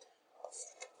beam.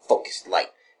 Focused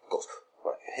light. It goes,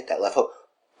 hit that left hook.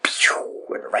 Pew,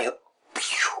 and the right hook.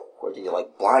 Pew. Or you're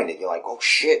like blinded. You're like, oh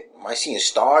shit, am I seeing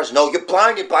stars? No, you're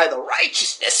blinded by the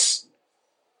righteousness.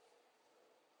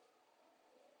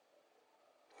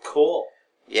 Cool.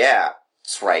 Yeah,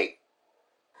 that's right.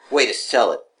 Way to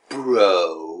sell it,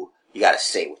 bro. You gotta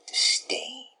say with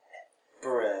disdain.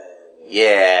 Bro.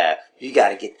 Yeah, you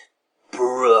gotta get,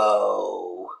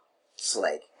 bro. It's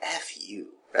like, F you.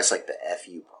 That's like the F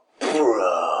you,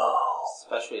 bro.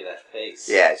 Especially that face.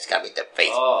 Yeah, it's gotta be the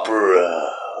face, Oh. bro.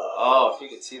 Oh, if you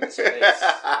could see this face.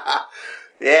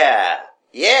 Yeah.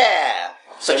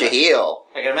 Such a heel.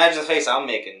 I can imagine the face I'm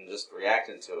making just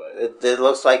reacting to it. It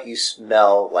looks like you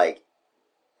smell like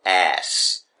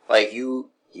ass. Like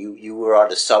you were on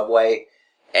the subway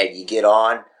and you get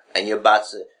on and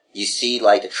you see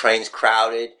like the train's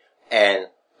crowded and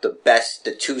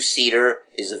the two-seater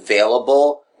is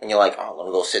available and you're like, oh, let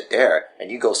me go sit there.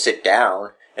 And you go sit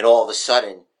down and all of a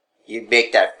sudden you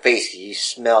make that face. You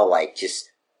smell like just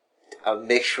a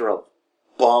mixture of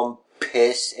bum,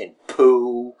 piss, and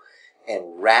poo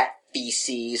and rat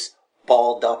feces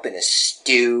balled up in a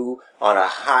stew on a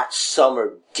hot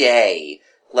summer day,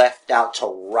 left out to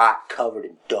rot covered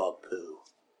in dog poo.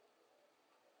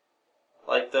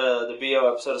 Like the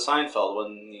BO episode of Seinfeld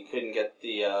when he couldn't get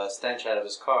the stench out of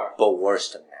his car. But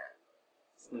worse than that.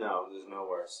 No, there's no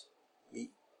worse.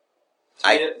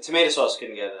 I- Tomato sauce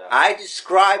couldn't get it out. I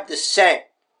described the scent.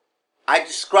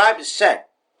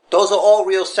 Those are all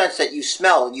real scents that you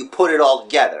smell and you put it all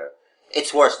together.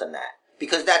 It's worse than that.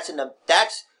 Because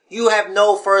you have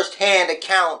no first-hand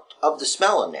account of the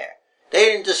smell in there. They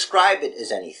didn't describe it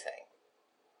as anything.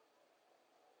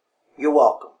 You're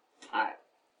welcome. Alright.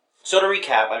 So to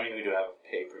recap, we do have a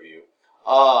pay-per-view.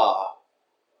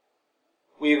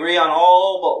 We agree on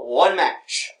all but one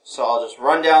match. So I'll just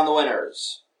run down the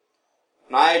winners.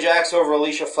 Nia Jax over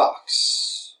Alicia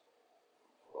Fox.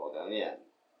 Roll down the end.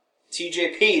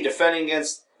 TJP defending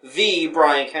against the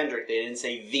Brian Kendrick. They didn't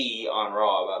say the on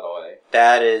Raw, by the way.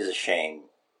 That is a shame.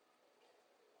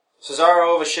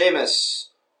 Cesaro over Sheamus.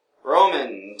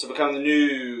 Roman to become the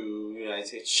new United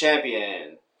States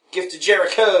Champion. Gift to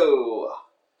Jericho.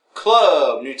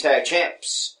 Club, new tag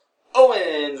champs.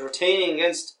 Owens retaining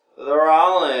against the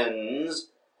Rollins.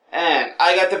 And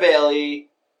I got the Bailey.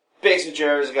 Basement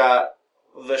Jerry's got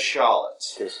the Charlotte.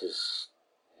 This is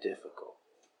difficult.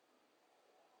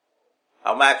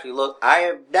 I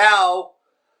am now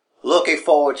looking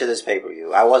forward to this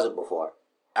pay-per-view. I wasn't before.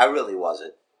 I really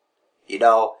wasn't. You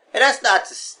know, and I'm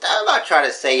not trying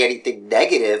to say anything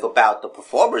negative about the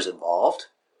performers involved.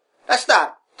 That's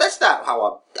not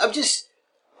how I'm just,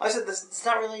 I said there's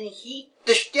not really any heat.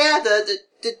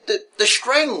 The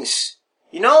strings.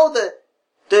 You know,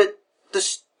 the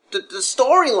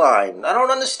storyline. I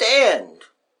don't understand.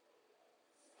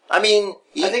 I mean,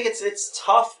 I think it's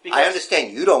tough because I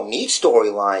understand you don't need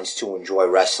storylines to enjoy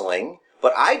wrestling,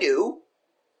 but I do.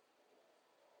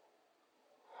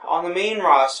 On the main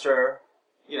roster,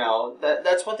 you know,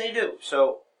 that's what they do.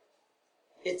 So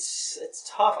it's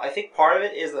tough. I think part of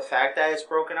it is the fact that it's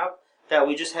broken up. That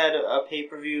we just had a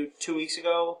pay-per-view 2 weeks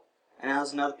ago, and now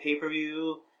there's another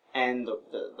pay-per-view, and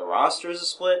the roster is a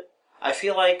split. I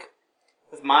feel like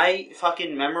with my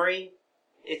fucking memory,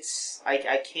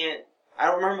 I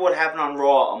don't remember what happened on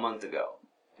Raw a month ago.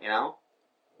 You know?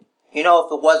 You know,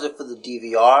 if it wasn't for the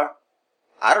DVR,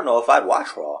 I don't know if I'd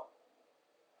watch Raw.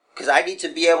 Because I need to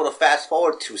be able to fast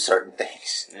forward to certain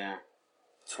things. Yeah.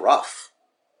 It's rough.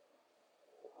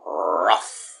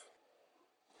 Rough.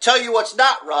 Tell you what's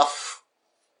not rough.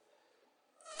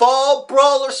 Fall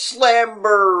Brawler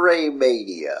Slamboree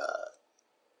Mania.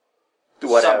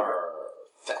 Whatever.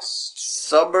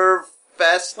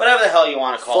 Summerfest. Whatever the hell you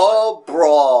want to call Fall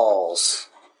Brawls.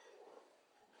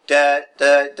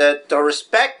 The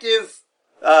respective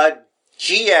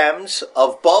GMs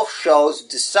of both shows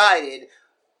decided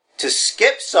to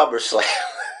skip SummerSlam.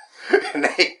 And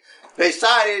they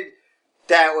decided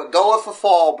that we're going for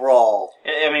Fall Brawl.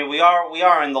 I mean, we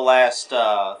are in the last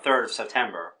third of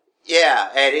September. Yeah,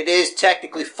 and it is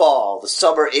technically fall. The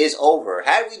summer is over.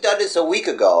 Had we done this a week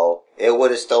ago, it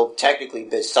would have still technically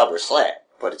been SummerSlam.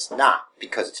 But it's not,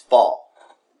 because it's fall.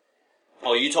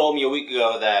 Oh, you told me a week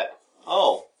ago that,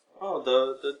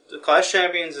 the Clash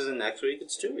Champions isn't next week,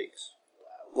 it's 2 weeks.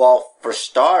 Well, for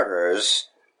starters,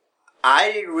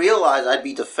 I didn't realize I'd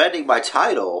be defending my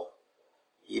title,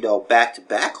 back to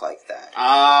back like that.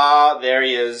 Ah, there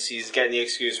he is. He's getting the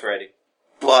excuse ready.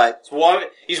 But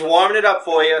he's warming it up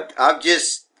for you. I'm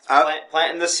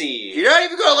planting the seed. You're not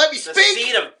even going to let me speak. The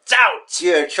seed of doubt.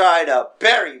 You're trying to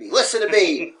bury me. Listen to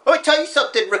me. Let me tell you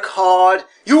something, Rickard.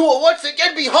 You will once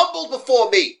again be humbled before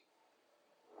me.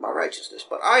 My righteousness,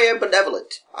 but I am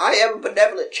benevolent. I am a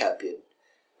benevolent champion,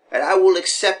 and I will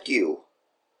accept you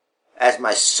as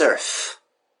my serf.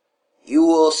 You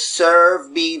will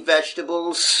serve me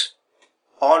vegetables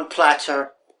on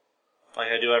platter.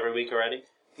 Like I do every week already?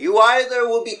 You either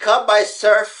will become my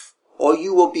serf, or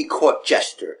you will be court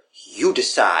jester. You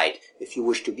decide if you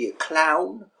wish to be a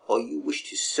clown, or you wish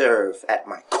to serve at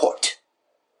my court.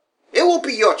 It will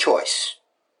be your choice.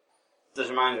 This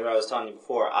reminds me of what I was telling you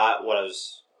before. I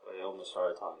almost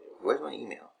started telling you. Where's my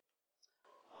email?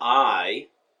 I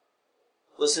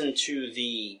listened to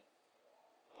the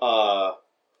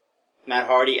Matt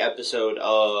Hardy episode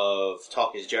of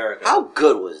Talk is Jericho. How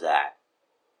good was that?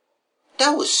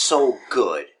 That was so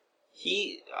good.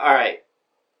 Alright.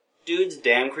 Dude's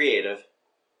damn creative.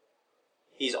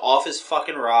 He's off his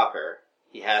fucking rocker.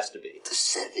 He has to be. The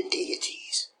 7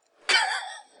 deities.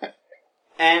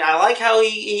 And I like how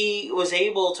he was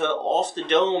able to, off the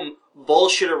dome,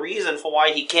 bullshit a reason for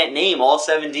why he can't name all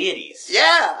 7 deities.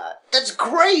 Yeah, that's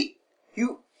great. He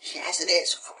has an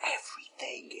answer for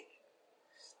everything.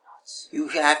 You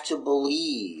have to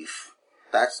believe.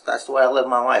 That's the way I live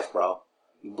my life, bro.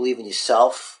 You believe in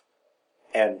yourself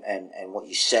and what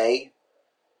you say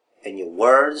and your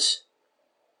words.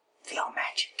 They are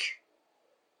magic.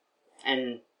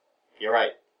 And you're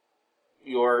right.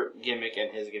 Your gimmick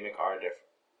and his gimmick are different.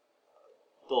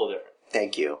 A little different.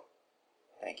 Thank you.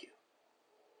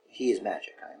 He is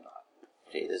magic. I am not.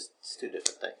 It's 2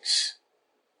 different things.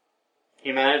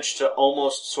 He managed to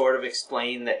almost sort of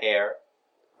explain the hair.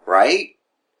 Right?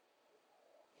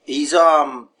 He's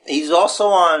also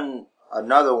on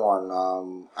another one.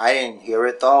 I didn't hear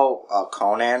it though.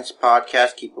 Conan's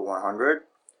podcast, Keep It 100.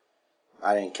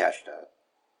 I didn't catch that.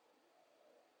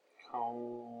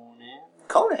 Conan.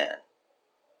 Conan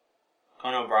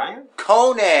O'Brien?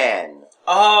 Conan.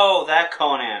 Oh, that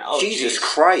Conan. Oh, Jesus geez.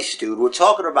 Christ, dude. We're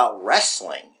talking about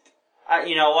wrestling.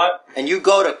 You know what? And you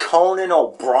go to Conan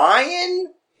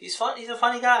O'Brien? He's fun. He's a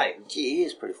funny guy. Gee, he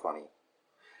is pretty funny.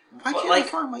 Why can't I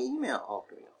find my email? Oh,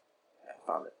 here we go. I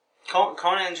found it.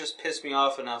 Conan just pissed me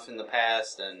off enough in the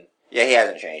past, and... Yeah, he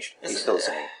hasn't changed. He's still the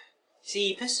same.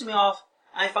 See, he pisses me off.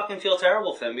 I fucking feel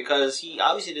terrible for him, because he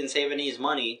obviously didn't save any of his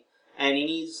money, and he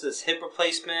needs this hip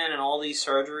replacement and all these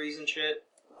surgeries and shit.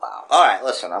 Wow. Alright,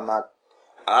 listen, I'm not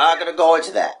gonna go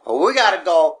into that. But we gotta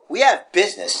go. We have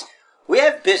business. We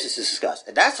have business to discuss.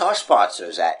 And that's our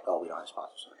sponsors at... Oh, we don't have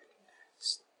sponsors.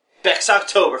 Beck's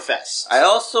Oktoberfest. I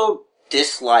also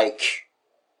dislike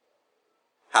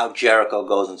how Jericho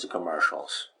goes into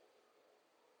commercials.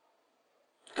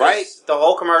 Right? The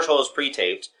whole commercial is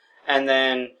pre-taped, and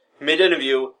then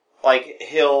mid-interview, like,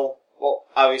 well,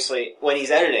 obviously, when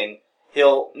he's editing,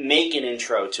 he'll make an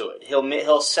intro to it. He'll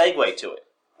segue to it.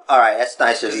 Alright, that's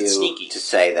nice of you to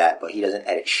say that, but he doesn't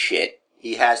edit shit.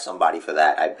 He has somebody for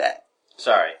that, I bet.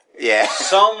 Sorry. Yeah.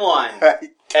 Someone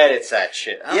edits that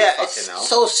shit. I don't fucking know.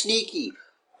 So sneaky.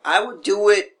 I would do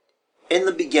it in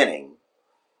the beginning.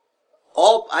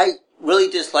 I really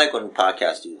dislike when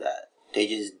podcasts do that.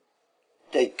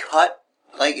 They cut,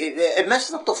 like, it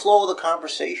messes up the flow of the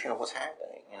conversation of what's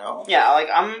happening, you know? Yeah, like,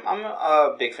 I'm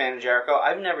a big fan of Jericho.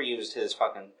 I've never used his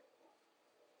fucking,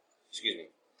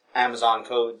 Amazon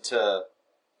code to,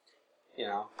 you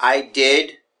know. I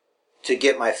did to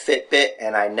get my Fitbit,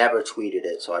 and I never tweeted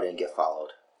it, so I didn't get followed.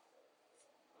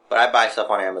 But I buy stuff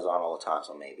on Amazon all the time,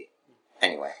 so maybe.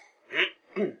 Anyway.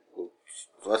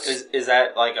 Is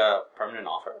that, like, a permanent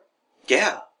offer?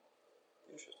 Yeah.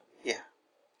 Interesting. Yeah.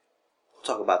 We'll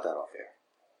talk about that off air.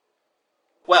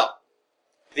 Well,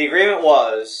 the agreement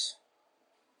was,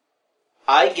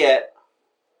 I get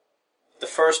the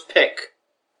first pick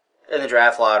in the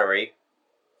draft lottery,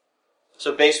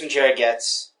 so Basement Jared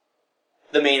gets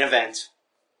the main event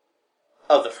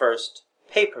of the first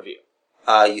pay-per-view.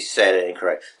 You said it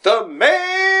incorrect. The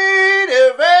main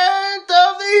event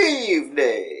of the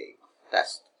evening.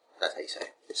 That's how you say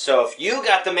it. So if you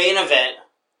got the main event,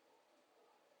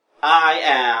 I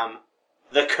am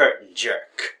the curtain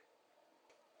jerk.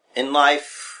 In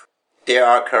life, there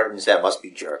are curtains that must be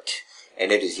jerked,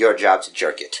 and it is your job to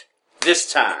jerk it.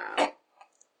 This time.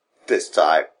 This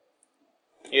time.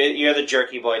 You're the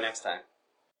jerky boy next time.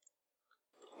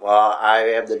 Well, I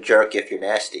am the jerk if you're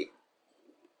nasty.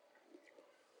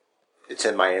 It's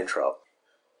in my intro.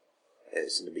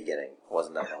 It's in the beginning. It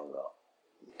wasn't that long ago.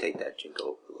 Take that,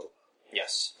 Jinko.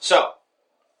 Yes. So.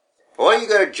 What are you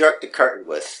going to jerk the curtain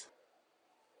with?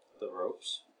 The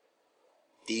ropes.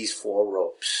 These 4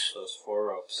 ropes. Those 4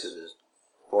 ropes. Because there's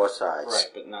 4 sides. Right,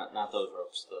 but not those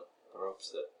ropes. The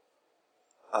ropes that...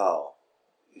 Oh.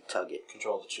 You tug it.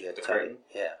 Control the curtain.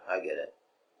 Yeah, I get it.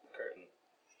 The curtain.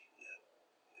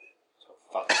 So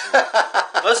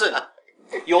fucking Listen,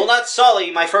 you will not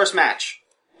sully my first match.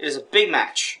 It is a big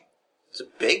match. It's a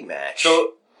big match.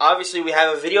 So, obviously, we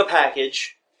have a video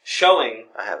package showing...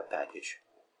 I have a package.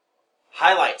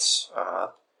 Highlights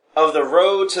of the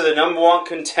road to the number 1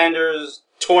 contenders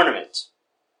tournament.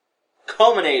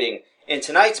 Culminating in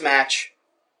tonight's match,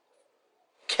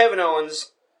 Kevin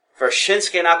Owens versus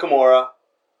Shinsuke Nakamura,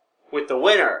 with the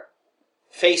winner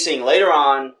facing later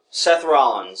on Seth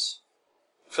Rollins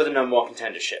for the number 1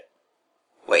 contendership.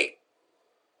 Wait.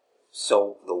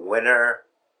 So the winner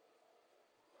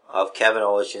of Kevin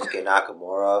Owens, Shinsuke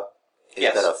Nakamura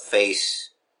is going to face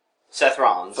Seth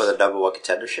Rollins for the number 1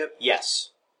 contendership?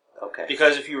 Yes. Okay.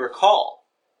 Because if you recall,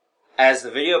 as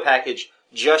the video package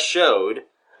just showed,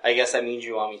 I guess that means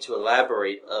you want me to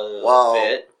elaborate a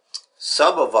bit.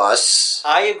 Some of us...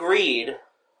 I agreed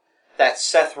that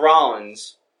Seth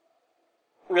Rollins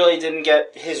really didn't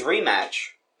get his rematch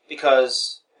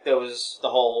because there was the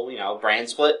whole, brand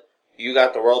split. You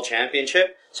got the World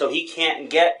Championship, so he can't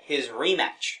get his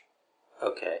rematch.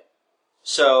 Okay.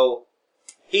 So,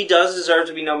 he does deserve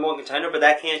to be number 1 contender, but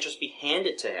that can't just be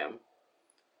handed to him.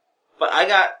 But I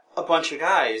got a bunch of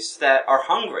guys that are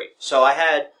hungry. So I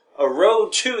had a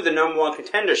road to the number 1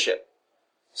 contendership.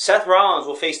 Seth Rollins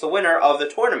will face the winner of the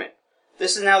tournament.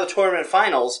 This is now the tournament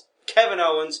finals. Kevin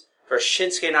Owens versus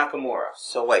Shinsuke Nakamura.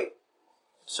 So wait.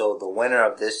 So the winner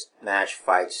of this match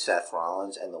fights Seth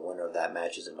Rollins, and the winner of that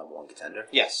match is the number 1 contender?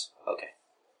 Yes. Okay.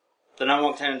 The number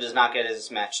 1 contender does not get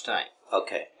his match tonight.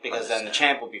 Okay. Because then the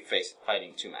champ will be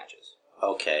fighting 2 matches.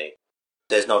 Okay.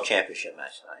 There's no championship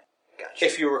match tonight. Gotcha.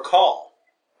 If you recall.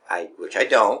 Which I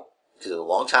don't, because it was a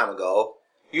long time ago.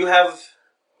 You have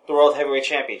the World Heavyweight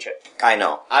Championship. I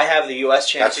know. I have the U.S.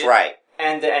 Champion. That's right.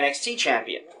 And the NXT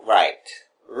Champion. Right.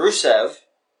 Rusev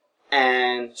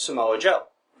and Samoa Joe.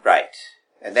 Right.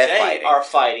 And they are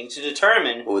fighting to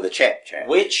determine who the champ.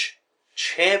 Which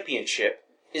championship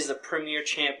is the premier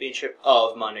championship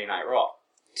of Monday Night Raw.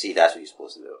 See, that's what you're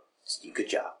supposed to do. Good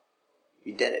job.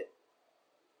 You did it.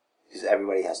 Because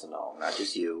everybody has to know. Not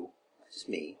just you. Not just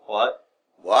me. What?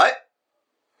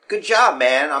 Good job,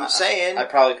 man. I'm saying. I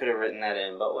probably could have written that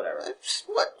in, but whatever.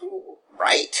 What?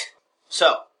 Right?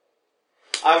 So,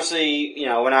 obviously,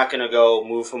 we're not going to go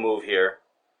move for move here.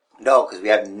 No, because we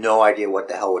have no idea what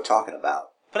the hell we're talking about.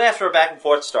 But after a back and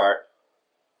forth start,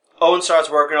 Owen starts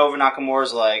working over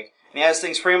Nakamura's leg, and he has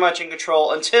things pretty much in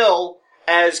control until,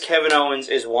 as Kevin Owens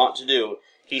is wont to do,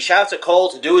 he shouts at Cole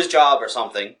to do his job or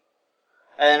something,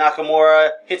 and then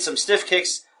Nakamura hits some stiff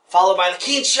kicks, followed by the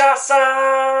Kinshasa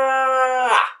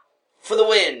for the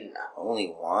win. Only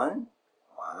one?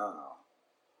 Wow.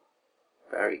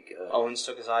 Very good. Owens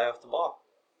took his eye off the ball.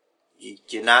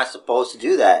 You're not supposed to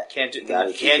do that. Can't do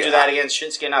that against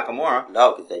Shinsuke Nakamura.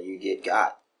 No, because then you get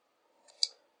got.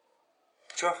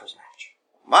 What's your first match?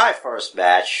 My first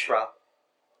match. Bro.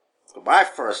 My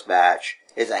first match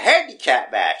is a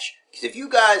handicap match. Because if you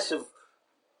guys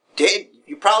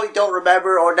you probably don't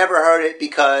remember or never heard it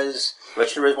because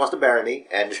Richard Riz wants to bury me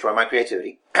and destroy my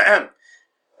creativity.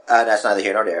 That's neither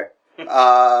here nor there.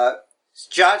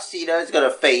 John Cena is going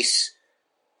to face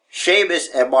Sheamus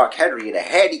and Mark Henry in a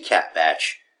handicap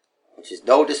match, which is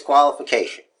no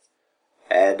disqualification.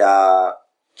 And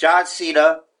John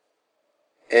Cena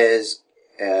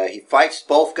he fights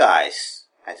both guys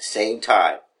at the same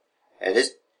time. And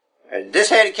this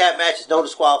handicap match is no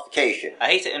disqualification. I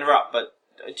hate to interrupt, but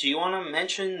do you want to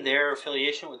mention their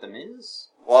affiliation with The Miz?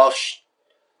 Well,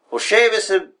 Sheamus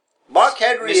and Mark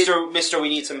Henry... Mister, we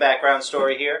need some background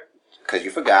story here. Because you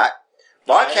forgot.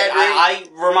 Mark Henry... I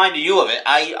reminded you of it.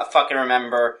 I fucking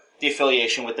remember the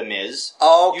affiliation with The Miz.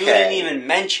 Okay. You didn't even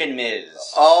mention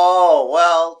Miz. Oh,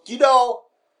 well,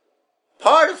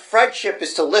 part of friendship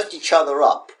is to lift each other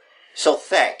up. So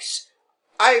thanks.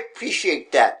 I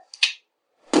appreciate that.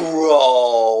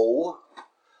 Bro.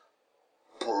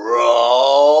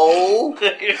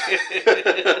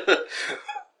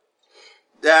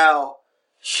 Now,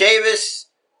 Sheamus,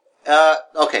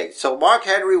 okay, so Mark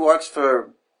Henry works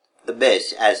for The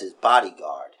Miz as his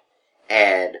bodyguard.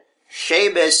 And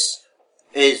Sheamus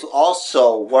is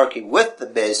also working with The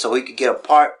Miz so he could get a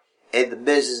part in The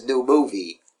Miz's new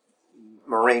movie,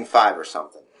 Marine 5 or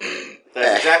something.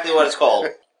 That's exactly what it's called.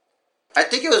 I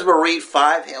think it was Marine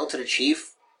 5, Hail to the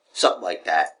Chief. Something like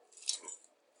that.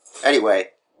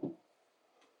 Anyway.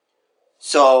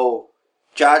 So,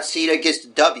 John Cena gets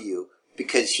the W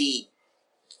because he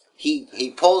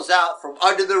pulls out from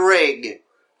under the ring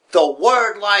the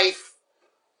Word Life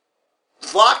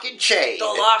lock and chain. The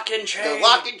lock and chain. The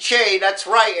lock and chain, that's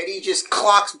right. And he just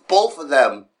clocks both of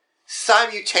them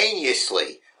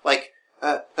simultaneously. Like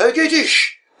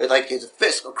his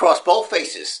fist across both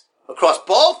faces. Across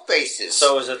both faces.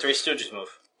 So it was a Three Stooges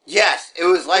move. Yes, it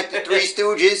was like the Three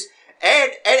Stooges,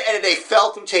 and they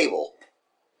fell through table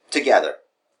together.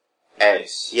 And,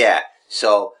 nice. Yeah,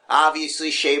 so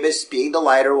obviously Sheamus, being the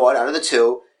lighter one out of the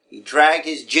two, he dragged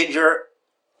his ginger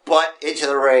butt into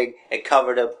the ring and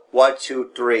covered him 1,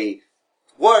 2, 3.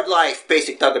 Word Life,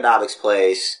 basic thugonomics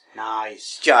plays.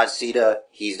 Nice. John Cena,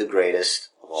 he's the greatest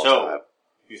of all time.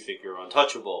 You think you're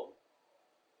untouchable?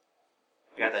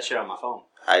 I got that shit on my phone.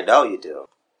 I know you do.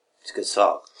 It's a good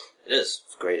song. It is.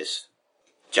 It's the greatest.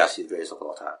 John Cena's the greatest of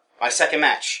all time. My second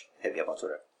match. Hit me up on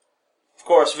Twitter. Of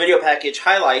course, video package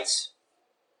highlights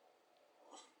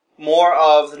more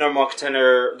of the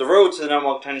road to the number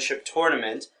one contendership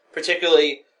tournament,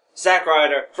 particularly Zack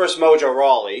Ryder versus Mojo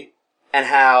Rawley, and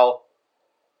how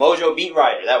Mojo beat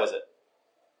Ryder. That was it.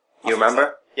 You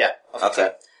remember? Yeah.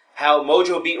 Okay. How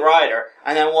Mojo beat Ryder,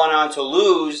 and then went on to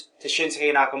lose to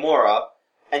Shinsuke Nakamura,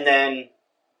 and then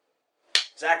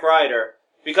Zack Ryder,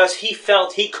 because he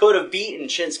felt he could have beaten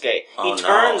Shinsuke. He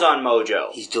turns on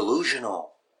Mojo. He's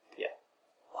delusional. Yeah.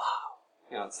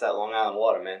 Wow. It's that Long Island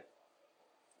water, man.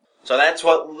 So that's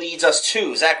what leads us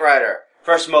to Zack Ryder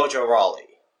versus Mojo Rawley.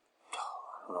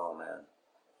 Oh, man.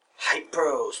 Hype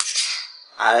Bros.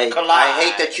 I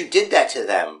hate that you did that to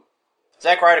them.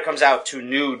 Zack Ryder comes out to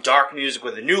new dark music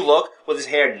with a new look, with his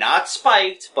hair not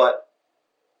spiked, but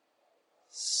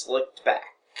slicked back.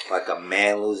 Like a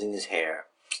man losing his hair.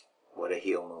 What a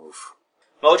heel move.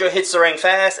 Mojo hits the ring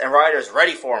fast, and Ryder's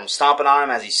ready for him, stomping on him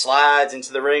as he slides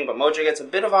into the ring, but Mojo gets a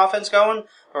bit of offense going,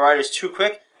 but Ryder's too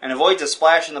quick and avoids a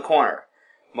splash in the corner.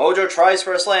 Mojo tries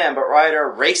for a slam, but Ryder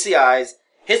rakes the eyes,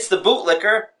 hits the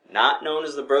bootlicker, not known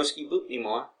as the broski boot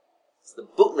anymore. It's the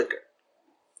bootlicker.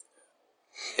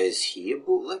 Is he a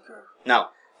bootlicker? No.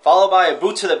 Followed by a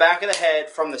boot to the back of the head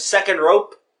from the second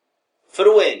rope for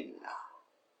the win.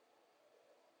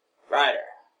 Ryder.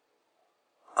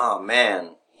 Oh,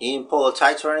 man. He didn't pull the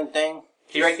tights or anything?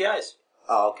 He raked the eyes.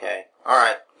 Oh, okay.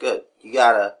 Alright, good.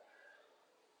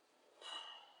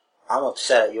 I'm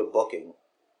upset at your booking.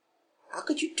 How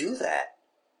could you do that?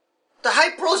 The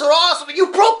Hype Bros are awesome and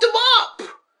you broke them up!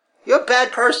 You're a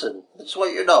bad person. That's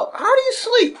what you know. How do you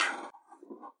sleep?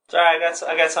 Sorry,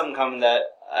 I got something coming that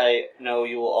I know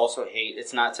you will also hate.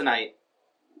 It's not tonight.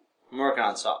 I'm working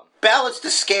on something. Balance the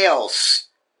scales.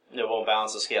 It won't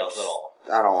balance the scales at all.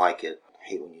 I don't like it. I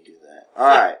hate when you do that.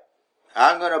 Alright.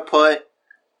 I'm going to put,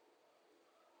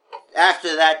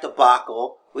 after that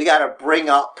debacle, we got to bring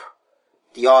up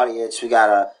the audience. We're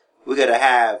going to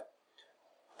have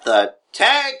the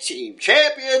tag team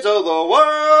champions of the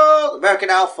world, American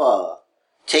Alpha,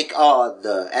 take on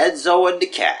the Enzo and the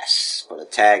Cass for the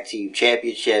tag team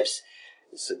championships.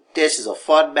 This is a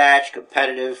fun match,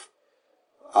 competitive.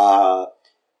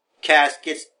 Cass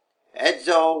gets,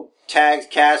 Enzo tags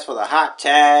Cass for the hot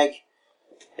tag.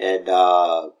 And,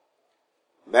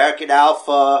 American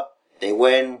Alpha, they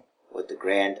win with the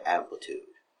grand amplitude.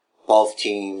 Both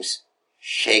teams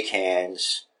shake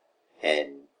hands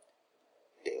and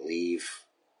they leave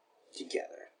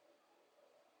together.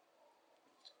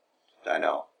 I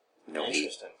know. No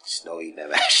heat. It's no heat in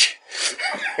that match.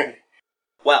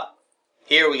 Well,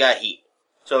 here we got heat.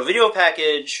 So a video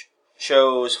package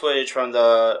shows footage from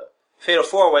the Fatal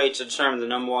 4-Way to determine the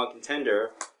number one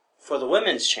contender for the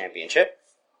Women's Championship.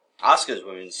 Asuka's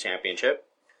Women's Championship.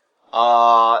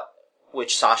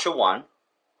 Which Sasha won.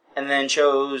 And then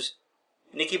shows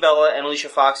Nikki Bella and Alicia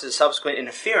Fox's subsequent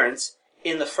interference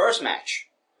in the first match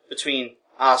between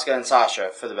Asuka and Sasha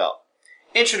for the belt.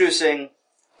 Introducing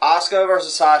Asuka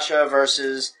versus Sasha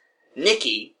versus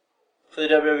Nikki for the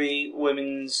WWE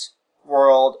Women's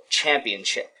World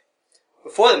Championship.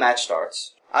 Before the match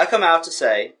starts, I come out to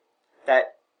say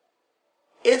that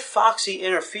if Foxy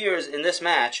interferes in this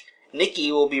match, Nikki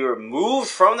will be removed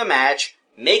from the match,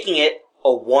 making it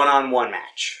a one-on-one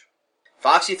match.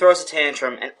 Foxy throws a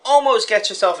tantrum and almost gets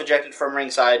herself ejected from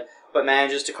ringside, but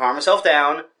manages to calm herself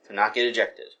down to not get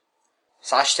ejected.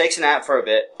 Sasha takes a nap for a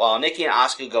bit, while Nikki and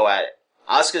Asuka go at it.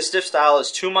 Asuka's stiff style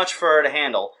is too much for her to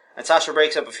handle, and Sasha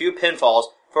breaks up a few pinfalls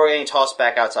before getting tossed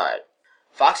back outside.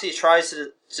 Foxy tries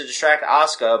to distract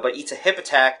Asuka, but eats a hip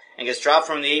attack and gets dropped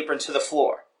from the apron to the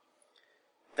floor.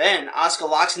 Then, Asuka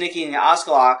locks Nikki in the Asuka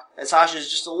lock, and Sasha is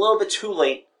just a little bit too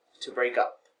late to break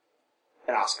up.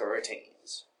 And Asuka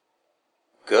retains.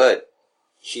 Good.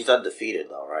 She's undefeated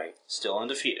though, right? Still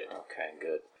undefeated. Okay,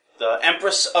 good. The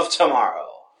Empress of Tomorrow.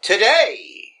 Today!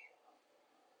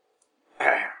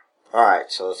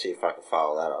 Alright, so let's see if I can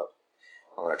follow that up.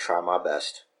 I'm going to try my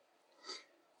best.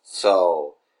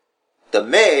 So, The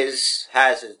Miz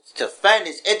has to defend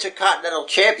his Intercontinental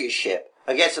Championship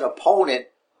against an opponent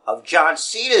of John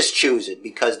Cena's choosing,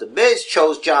 because The Miz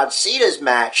chose John Cena's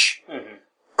match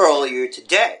earlier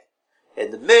today.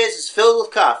 And The Miz is filled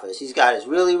with confidence. He's got his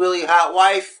really, really hot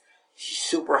wife. She's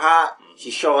super hot.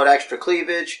 She's showing extra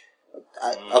cleavage.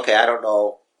 Okay, I don't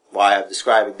know why I'm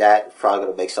describing that. It's probably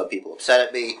going to make some people upset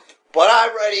at me. But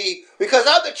I'm ready because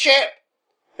I'm the champ.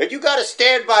 And you got to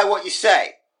stand by what you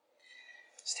say.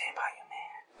 Stand by you,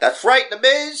 man. That's right, The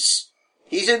Miz.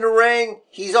 He's in the ring.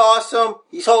 He's awesome.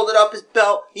 He's holding up his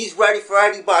belt. He's ready for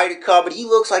anybody to come. And he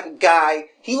looks like a guy.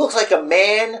 He looks like a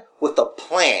man with a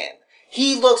plan.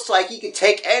 He looks like he can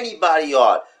take anybody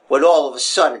on when all of a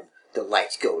sudden the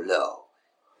lights go low.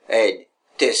 And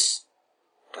this,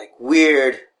 like,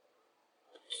 weird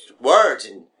words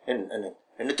and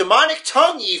a demonic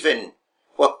tongue even.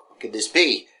 What could this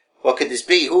be? What could this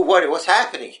be? What's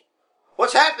happening?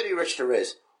 What's happening, Rich the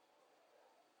Riz?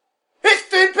 It's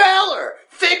Finn Balor!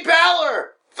 Finn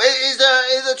Balor is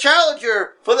a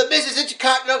challenger for the Miz's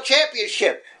Intercontinental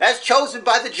Championship as chosen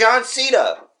by the John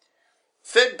Cena.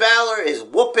 Finn Balor is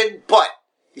whooping butt.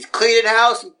 He's cleaning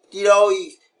house. You know,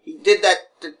 he did that,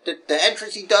 the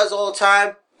entrance he does all the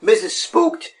time. Miz is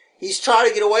spooked. He's trying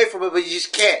to get away from it, but he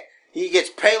just can't. He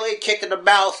gets Pele kicked in the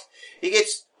mouth. He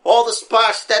gets all the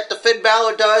spots that the Finn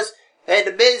Balor does. And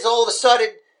the Miz, all of a sudden,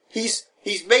 he's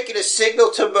making a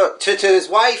signal to his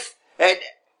wife. And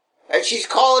she's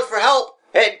calling for help.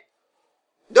 And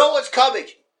no one's coming.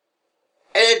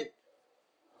 And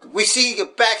we see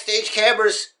backstage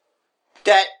cameras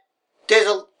that there's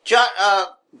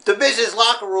the Miz's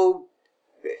locker room,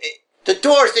 the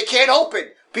doors, they can't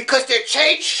open because they're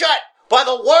chained shut by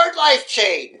the Word Life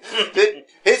chain.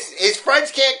 His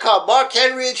friends can't come. Mark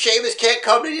Henry and Sheamus can't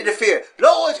come to interfere.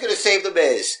 No one's going to save the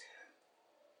Miz.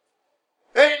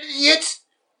 And he hits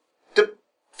the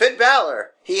Finn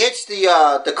Balor. He hits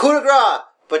the coup de grace,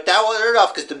 but that wasn't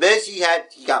enough because the Miz,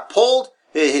 he got pulled,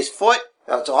 his foot,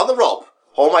 it's on the rope.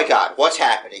 Oh my God, what's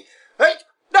happening?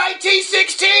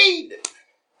 1916!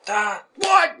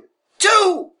 1,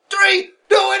 2, 3,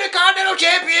 new Intercontinental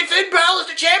Champion, Finn Balor's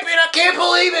the champion, I can't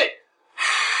believe it!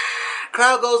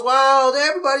 Crowd goes wild,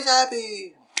 everybody's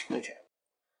happy.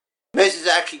 Miz is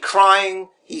actually crying,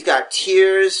 he's got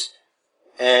tears,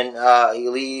 and he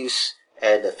leaves,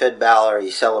 and Finn Balor,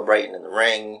 he's celebrating in the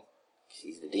ring,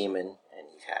 he's the demon, and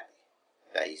he's happy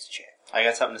that he's the champ. I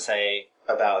got something to say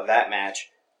about that match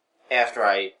after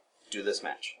I do this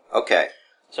match. Okay.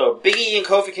 So Big E and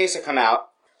Kofi Kingston come out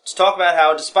to talk about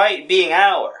how, despite being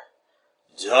our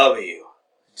WWE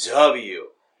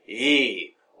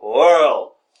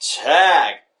World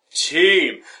Tag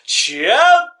Team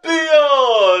Champions,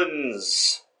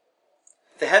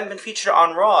 they haven't been featured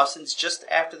on Raw since just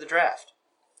after the draft.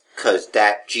 Because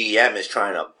that GM is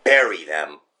trying to bury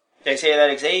them. They say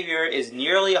that Xavier is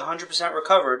nearly 100%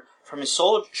 recovered from his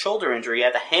shoulder injury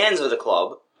at the hands of the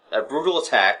club, that brutal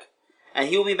attack, and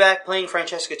he will be back playing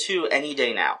Francesca 2 any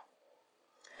day now.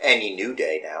 Any new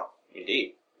day now.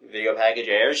 Indeed. The video package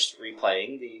airs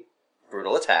replaying the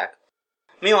brutal attack.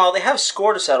 Meanwhile, they have a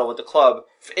score to settle with the club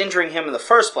for injuring him in the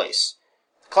first place.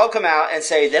 The club come out and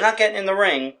say they're not getting in the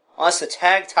ring unless the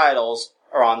tag titles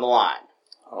are on the line.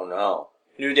 Oh no.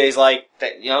 New Day's like,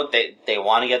 they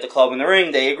want to get the club in the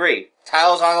ring, they agree.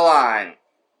 Titles on the line.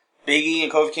 Big E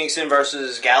and Kofi Kingston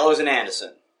versus Gallows and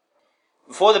Anderson.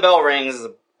 Before the bell rings,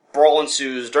 the brawl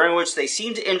ensues, during which they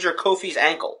seem to injure Kofi's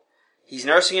ankle. He's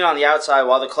nursing it on the outside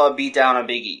while the club beat down on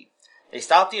Big E. They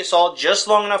stop the assault just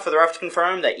long enough for the ref to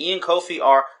confirm that E and Kofi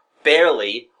are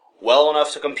barely well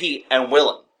enough to compete and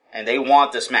willing, and they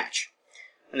want this match.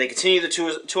 And they continue the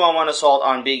two-on-one assault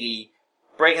on Big E,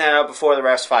 breaking that up before the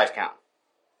ref's 5 count.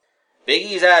 Big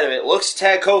E's out of it, looks to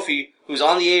tag Kofi, who's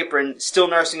on the apron, still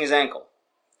nursing his ankle.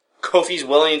 Kofi's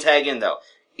willing to tag in, though.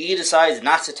 E decides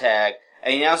not to tag,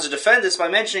 and he announces to defend this by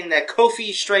mentioning that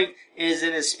Kofi's strength is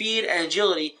in his speed and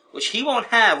agility, which he won't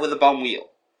have with a bum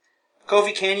wheel.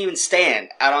 Kofi can't even stand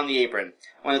out on the apron.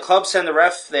 When the club send the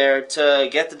ref there to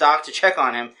get the doc to check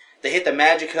on him, they hit the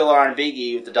magic killer on Big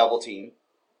E with the double team.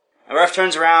 The ref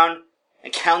turns around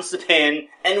and counts the pin,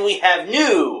 and we have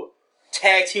new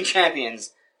tag team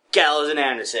champions, Gallows and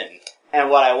Anderson. And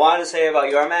what I want to say about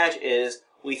your match is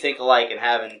we think alike in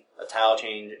having a title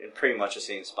change in pretty much the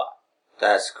same spot.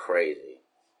 That's crazy.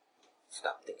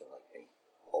 Stop thinking like me.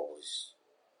 Always.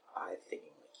 I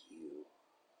thinking like you.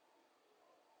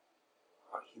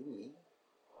 Are you me?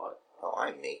 What? Oh,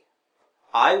 I'm me.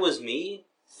 I was me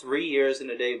 3 years and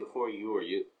a day before you were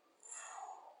you.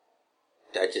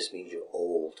 That just means you're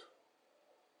old.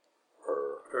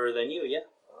 Older than you, yeah.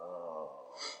 Oh.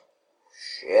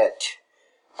 Shit.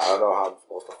 I don't know how I'm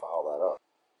supposed to follow that up.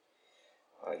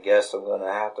 I guess I'm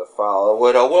gonna have to follow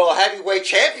with a World Heavyweight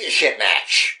Championship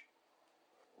match.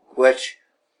 Which,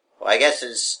 well, I guess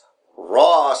is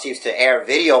Raw seems to air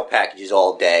video packages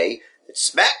all day.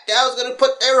 SmackDown's gonna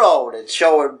put their own. It's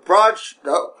showing Braun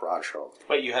Strowman.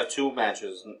 Wait, you have 2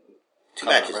 matches. Two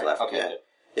matches right? left. Okay. Yeah.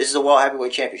 This is a World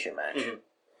Heavyweight Championship match.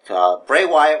 Mm-hmm. Bray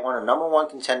Wyatt won a number 1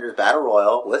 contenders battle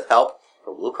royal with help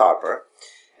from Luke Harper,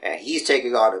 and he's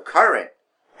taking on the current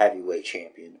heavyweight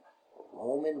champion,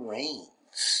 Roman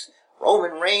Reigns.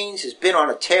 Roman Reigns has been on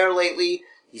a tear lately.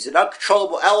 He's an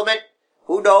uncontrollable element.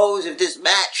 Who knows if this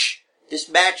match is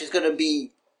going to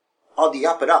be on the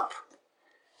up and up.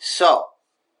 So,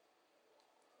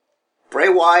 Bray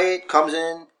Wyatt comes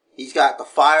in. He's got the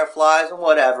Fireflies and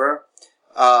whatever.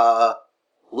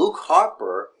 Luke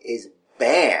Harper is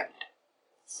banned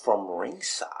from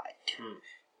ringside.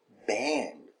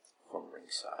 Banned from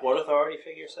ringside. What authority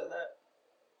figure said that?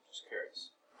 Just curious.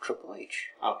 Triple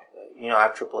H. Okay. You know, I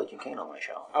have Triple H and Kane on my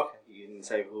show. Okay. You didn't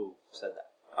say who said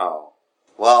that. Oh.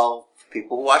 Well,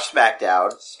 people who watch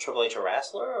SmackDown... Is Triple H a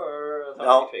wrestler or authority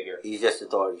no, figure? He's just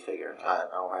authority figure. I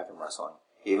don't have him wrestling.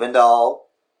 Even though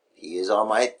he is on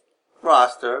my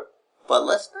roster. But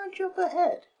let's not jump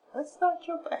ahead. I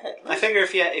figure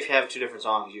if you have 2 different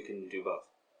songs, you can do both.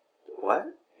 What?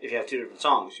 If you have 2 different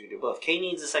songs, you can do both. Kane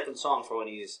needs a second song for when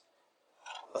he's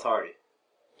authority.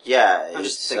 Yeah,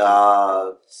 it's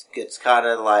kind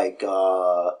of like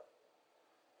a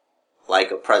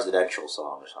presidential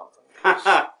song or something.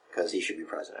 Because he should be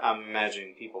president. I'm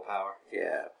imagining people power.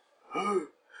 Yeah.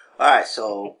 Alright,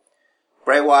 so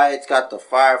Bray Wyatt's got the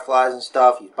Fireflies and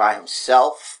stuff. He's by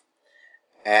himself.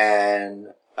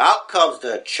 And out comes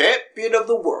the champion of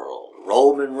the world,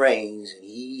 Roman Reigns. And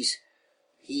he's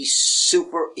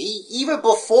super... even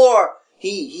before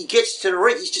he gets to the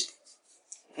ring, he's just...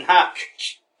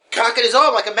 cocking his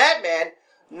arm like a madman.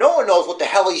 No one knows what the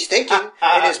hell he's thinking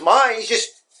in his mind. He's just...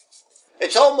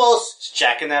 It's almost...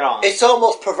 jacking that on. It's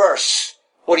almost perverse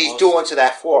what he's doing to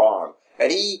that forearm.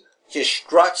 And he just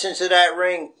struts into that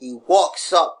ring. He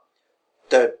walks up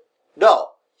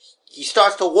he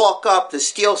starts to walk up the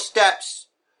steel steps,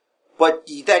 but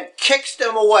he then kicks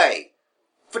them away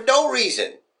for no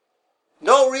reason.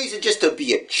 No reason, just to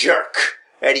be a jerk.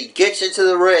 And he gets into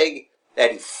the ring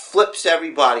and he flips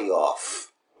everybody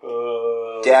off.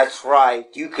 That's right.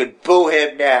 You could boo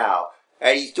him now.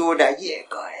 And he's doing that. Yeah,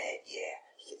 go ahead. Yeah.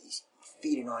 He's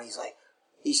feeding on.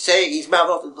 He's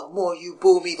mouthing off. The more you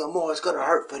boo me, the more it's gonna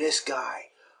hurt for this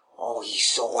guy. Oh, he's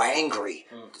so angry.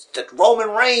 The Roman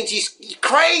Reigns, he's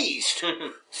crazed.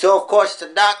 So, of course, it's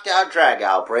a knockdown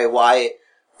drag-out. Bray Wyatt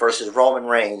versus Roman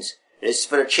Reigns. This is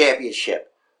for the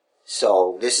championship.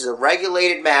 So, this is a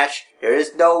regulated match.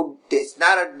 It's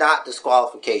not a not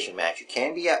disqualification match. You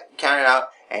can be counted out,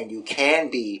 and you can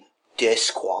be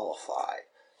disqualified.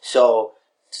 So,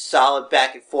 it's a solid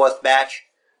back and forth match.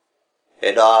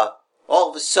 And, all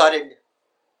of a sudden,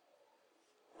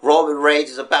 Roman Reigns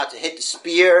is about to hit the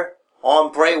spear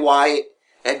on Bray Wyatt,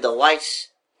 and the lights,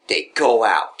 they go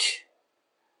out.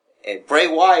 And Bray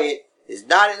Wyatt is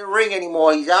not in the ring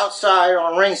anymore. He's outside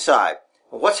on ringside.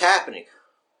 And what's happening?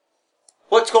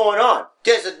 What's going on?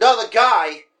 There's another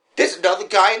guy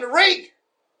in the ring.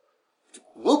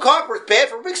 Luke Harper's banned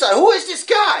from ringside. Who is this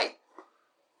guy?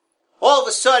 All of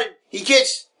a sudden, he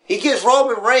gives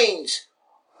Roman Reigns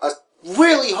a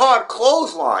really hard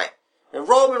clothesline. And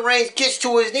Roman Reigns gets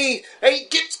to his knees, and he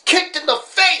gets kicked in the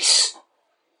face!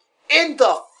 In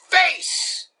the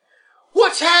face!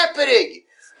 What's happening?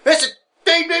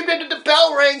 The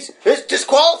bell rings. It's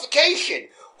disqualification.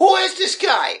 Who is this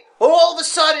guy? Well, all of a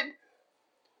sudden,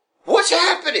 what's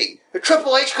happening? The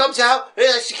Triple H comes out, and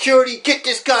the security, get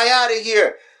this guy out of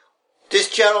here. This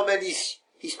gentleman, he's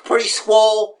pretty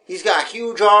swole. He's got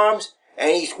huge arms,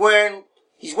 and he's wearing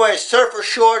surfer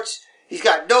shorts. He's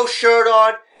got no shirt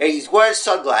on, and he's wearing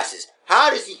sunglasses. How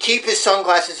does he keep his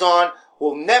sunglasses on?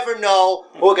 We'll never know.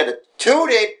 We're gonna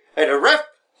tune in, and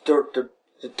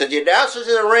the announcers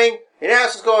in the ring, the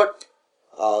announcers going,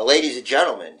 ladies and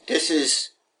gentlemen,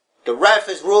 the ref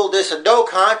has ruled this a no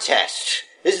contest.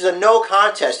 This is a no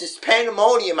contest. This is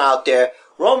pandemonium out there.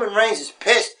 Roman Reigns is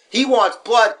pissed. He wants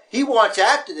blood. He wants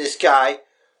after this guy.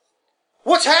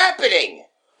 What's happening?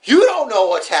 You don't know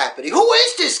what's happening. Who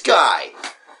is this guy?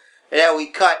 And then we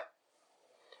cut.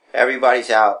 Everybody's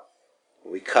out.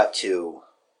 We cut to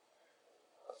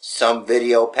some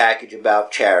video package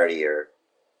about charity or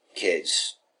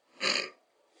kids.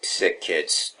 Sick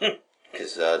kids.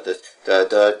 Because the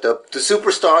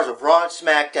superstars of Raw and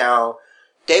SmackDown,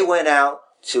 they went out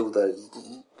to the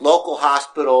local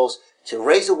hospitals to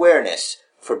raise awareness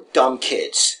for dumb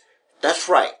kids. That's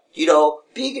right. You know,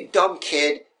 being a dumb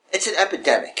kid, it's an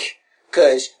epidemic.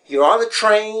 Because you're on the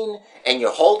train and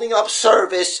you're holding up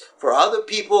service for other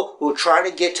people who are trying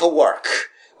to get to work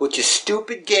with your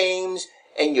stupid games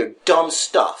and your dumb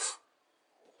stuff.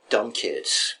 Dumb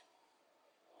kids.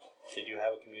 Did you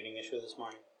have a commuting issue this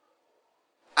morning?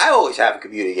 I always have a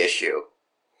commuting issue.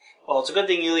 Well, it's a good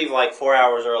thing you leave like 4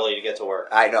 hours early to get to work.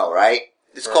 I know, right?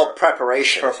 It's called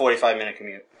preparation. For a 45-minute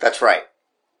commute. That's right.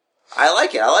 I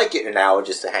like it. I like getting an hour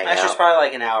just to hang out. Actually, it's probably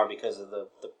like an hour because of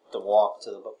the walk to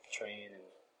the train. And...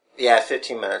 Yeah,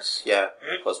 15 minutes. Yeah,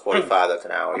 plus 45, that's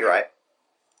an hour. You're right.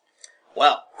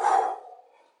 Well,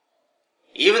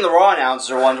 even the Raw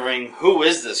announcers are wondering, who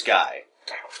is this guy?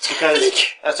 Because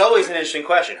that's always an interesting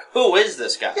question. Who is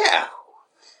this guy? Yeah.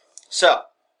 So,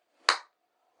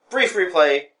 brief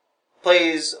replay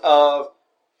plays of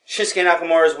Shinsuke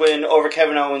Nakamura's win over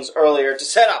Kevin Owens earlier to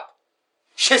set up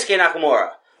Shinsuke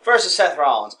Nakamura versus Seth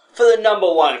Rollins for the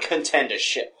 #1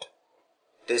 contendership.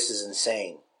 This is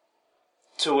insane.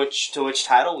 To which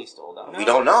title we still don't know. We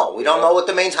don't know. We don't know what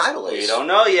the main title is. We don't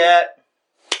know yet.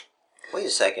 Wait a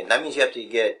second. That means you have to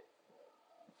get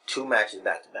 2 matches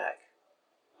back to back.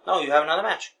 No, you have another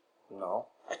match. No.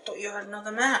 I thought you had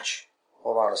another match.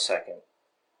 Hold on a second.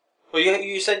 Well,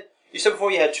 you said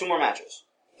before you had 2 more matches.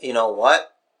 You know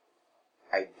what?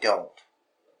 I don't.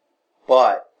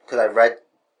 But, because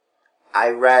I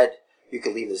read, you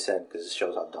can leave this in because it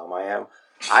shows how dumb I am.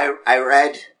 I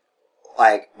read,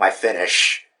 like, my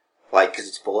finish, like, because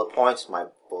it's bullet points, my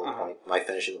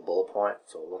finish is a bullet point,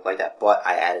 so it'll look like that, but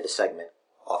I added a segment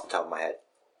off the top of my head.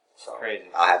 So crazy.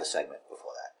 I'll have a segment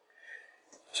before that.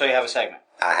 So you have a segment?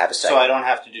 I have a segment. So I don't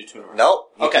have to do 2 more?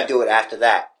 Nope, you can do it after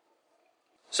that.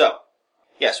 So,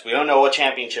 yes, we don't know what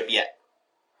championship yet.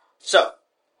 So,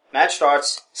 match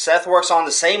starts, Seth works on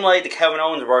the same leg that Kevin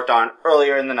Owens worked on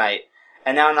earlier in the night,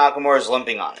 and now Nakamura is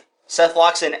limping on it. Seth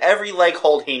locks in every leg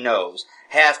hold he knows.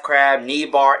 Half crab, knee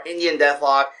bar, Indian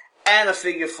deathlock, and a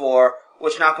figure 4,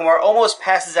 which Nakamura almost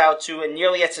passes out to and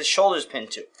nearly gets his shoulders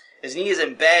pinned to. His knee is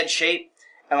in bad shape,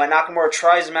 and when Nakamura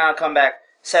tries him out and come back,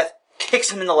 Seth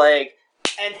kicks him in the leg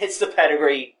and hits the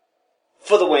pedigree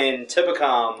for the win to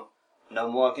become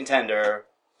 #1 contender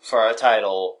for a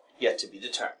title yet to be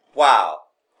determined. Wow.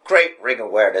 Great ring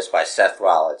awareness by Seth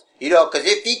Rollins. You know, because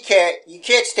if you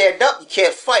can't stand up, you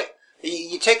can't fight.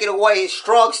 You're taking away his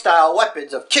strong style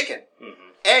weapons of kicking.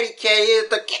 Mm-hmm. And he can't use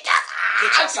the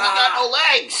kichasa. He got no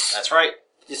legs. That's right.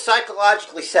 You're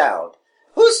psychologically sound.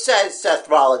 Who says Seth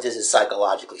Rollins isn't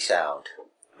psychologically sound?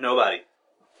 Nobody.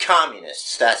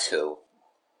 Communists, that's who.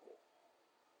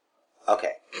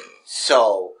 Okay.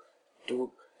 So,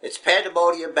 it's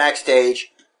pandemonium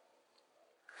backstage.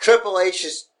 Triple H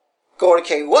is going to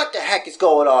King. What the heck is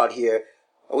going on here?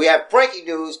 We have breaking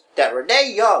news that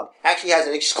Renee Young actually has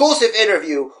an exclusive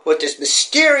interview with this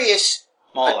mysterious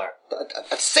Mauler.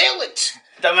 Assailant.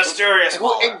 The mysterious who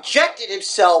Mauler. Injected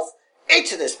himself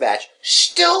into this match,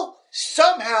 still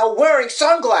somehow wearing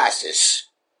sunglasses.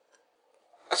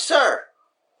 Sir,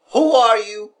 who are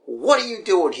you? What are you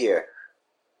doing here?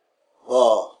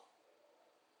 Oh,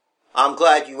 I'm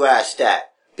glad you asked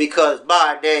that, because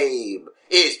my name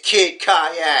is Kid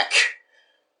Kayak,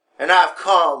 and I've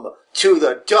come to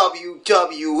the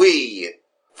WWE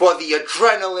for the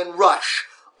adrenaline rush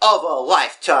of a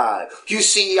lifetime. You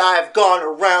see, I've gone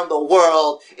around the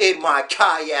world in my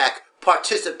kayak,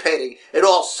 participating in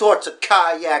all sorts of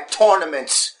kayak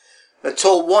tournaments,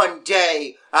 until one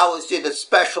day I was in a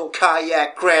special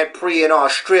kayak Grand Prix in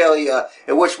Australia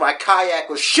in which my kayak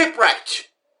was shipwrecked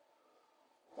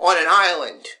on an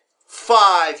island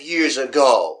 5 years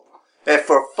ago. And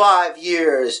for 5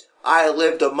 years I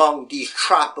lived among these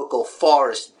tropical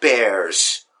forest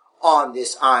bears on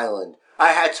this island.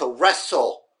 I had to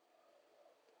wrestle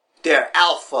their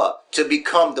alpha to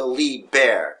become the lead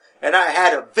bear. And I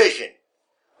had a vision.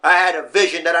 I had a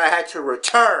vision that I had to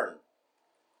return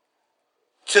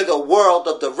to the world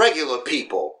of the regular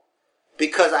people,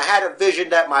 because I had a vision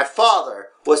that my father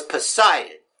was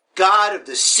Poseidon, god of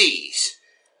the seas,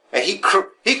 and he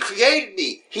created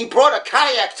me. He brought a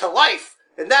kayak to life,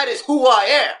 and that is who I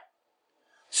am.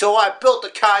 So I built a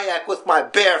kayak with my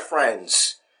bear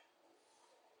friends.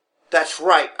 That's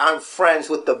right, I'm friends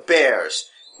with the bears.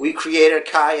 We created a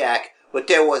kayak, but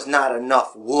there was not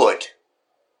enough wood,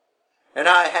 and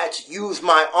I had to use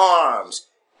my arms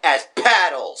as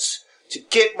paddles to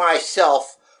get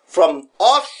myself from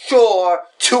offshore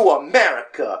to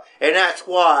America. And that's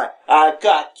why I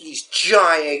got these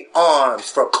giant arms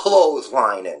for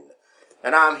clotheslining.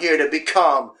 And I'm here to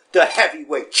become the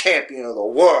heavyweight champion of the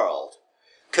world.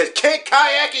 'Cause Kid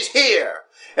Kayak is here.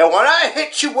 And when I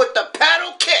hit you with the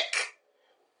paddle kick,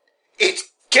 it's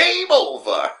game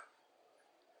over.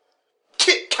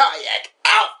 Kid Kayak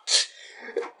out.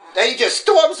 Then he just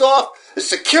storms off. The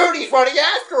security's running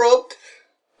after him.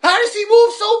 How does he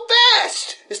move so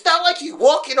fast? It's not like he's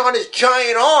walking on his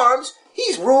giant arms.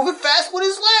 He's moving fast with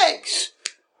his legs.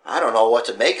 I don't know what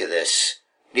to make of this.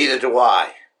 Neither do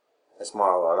I. That's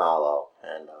Mauro Ranallo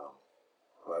and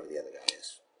whoever the other guy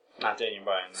is. Not Daniel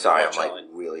Bryan. Sorry, I'm like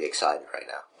really excited right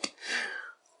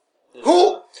now.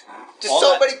 Who? Just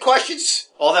so many questions.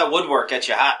 All that woodwork gets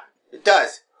you hot. It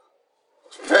does.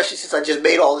 Especially since I just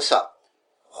made all this up.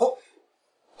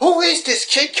 Who is this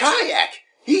Kid Kayak?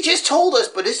 He just told us,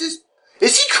 but is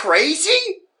he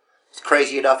crazy? It's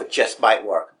crazy enough, it just might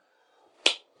work.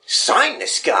 Sign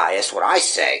this guy, that's what I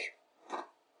say.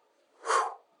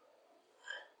 Whew.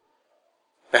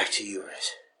 Back to you,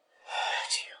 Riz. Back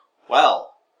to you.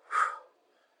 Well,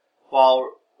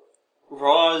 while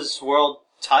Raw's world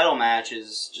title match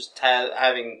is just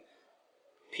having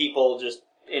people just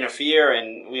interfere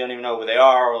and we don't even know who they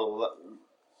are. Or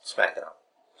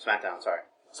SmackDown, sorry.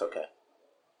 It's okay.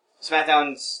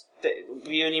 SmackDown's,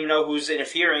 we don't even know who's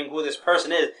interfering, who this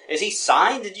person is. Is he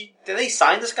signed? Did they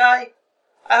sign this guy?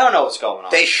 I don't know what's going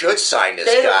on. They should sign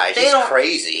this guy. He's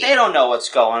crazy. They don't know what's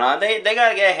going on. They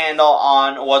gotta get a handle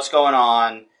on what's going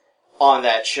on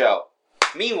that show.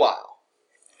 Meanwhile,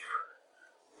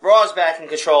 Raw's back in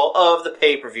control of the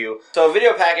pay-per-view. So a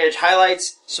video package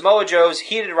highlights Samoa Joe's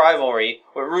heated rivalry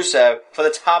with Rusev for the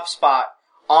top spot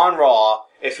on Raw.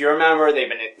 If you remember, they've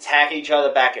been attacking each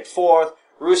other back and forth.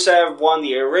 Rusev won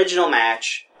the original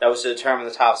match that was to determine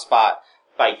the top spot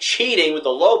by cheating with the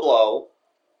low blow,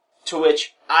 to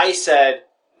which I said,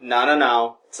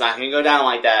 no, it's not going to go down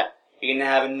like that. You're going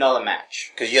to have another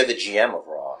match. Because you're the GM of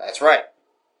Raw. That's right.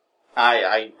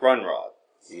 I run Raw.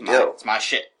 You do. It's my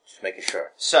shit. Just making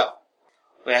sure. So,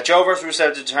 we got Joe versus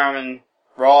Rusev to determine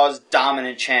Raw's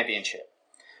dominant championship.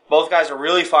 Both guys are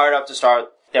really fired up to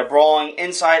start. They're brawling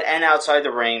inside and outside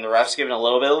the ring. The ref's giving a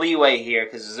little bit of leeway here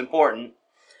because it's important.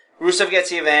 Rusev gets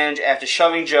the advantage after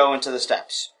shoving Joe into the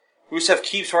steps. Rusev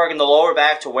keeps working the lower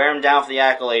back to wear him down for the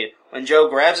accolade when Joe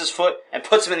grabs his foot and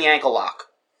puts him in the ankle lock.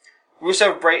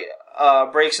 Rusev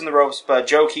breaks in the ropes, but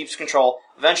Joe keeps control,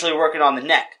 eventually working on the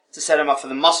neck to set him up for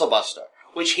the muscle buster,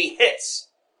 which he hits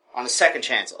on his second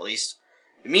chance at least.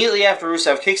 Immediately after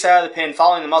Rusev kicks out of the pin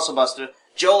following the muscle buster,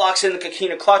 Joe locks in the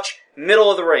Coquina clutch,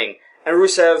 middle of the ring, and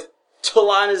Rusev, to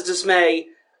Lana's dismay,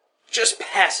 just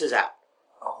passes out.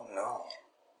 Oh no.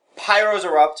 Pyros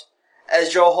erupt as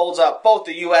Joe holds up both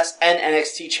the US and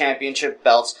NXT championship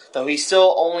belts, though he's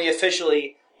still only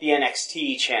officially the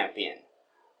NXT champion,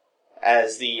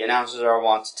 as the announcers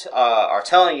are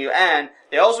telling you. And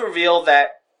they also revealed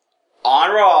that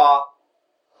on Raw,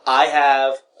 I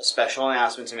have a special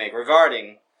announcement to make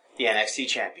regarding the NXT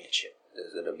championship.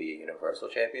 Is it going to be a Universal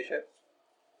Championship?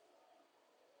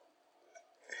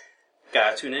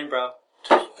 Gotta tune in, bro.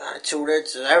 Gotta tune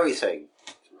into everything.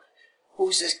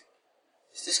 Who's this?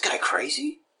 Is this guy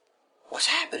crazy? What's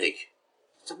happening?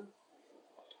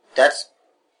 That's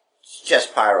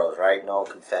just pyros, right? No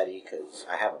confetti, because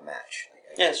I have a match.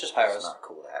 Yeah, it's just pyros. It's not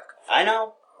cool to have confetti. I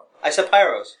know. I said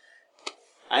pyros.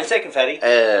 I didn't say confetti.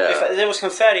 If there was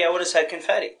confetti, I would have said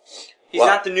confetti. He's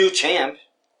not the new champ.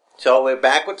 So we're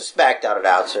back with the SmackDown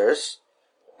announcers.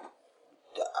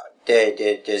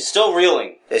 They're Still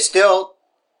reeling. They're still...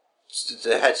 It's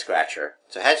a head scratcher.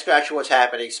 It's a head scratcher what's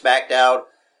happening. SmackDown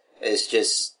is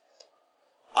just...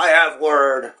 I have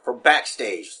word from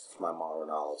backstage. It's my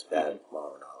Marinol. It's bad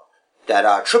Marinol.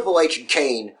 That Triple H and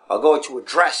Kane are going to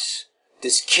address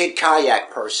this Kid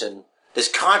Kayak person, this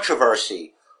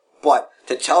controversy. But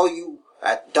to tell you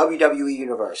at WWE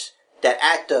Universe that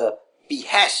at the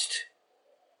behest,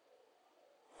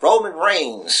 Roman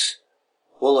Reigns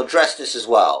will address this as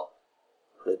well.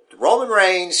 Roman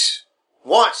Reigns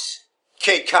wants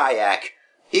Kid Kayak.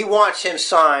 He wants him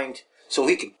signed so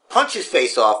he can punch his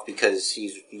face off because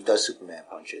he does Superman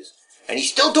punches. And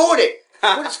he's still doing it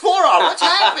with his forearm. What's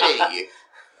happening?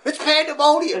 It's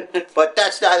pandemonium. But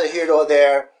that's neither here nor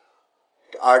there.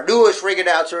 Our newest ring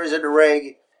announcer is in the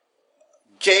ring.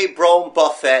 J. Braun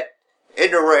Buffett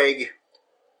in the ring.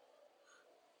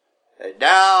 And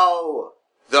now,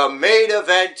 the main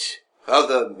event of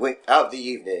the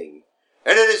evening.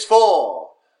 And it is for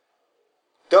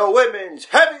the Women's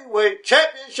Heavyweight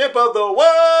Championship of the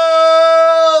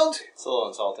World! It's a little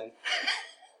insulting.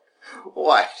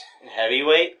 What?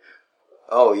 Heavyweight?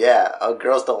 Oh, yeah.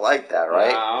 Girls don't like that,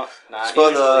 right? No, not it's for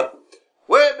usually. the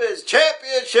Women's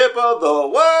Championship of the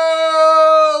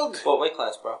World! What weight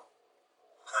class, bro?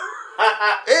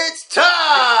 It's time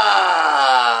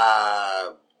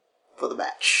for the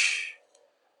match.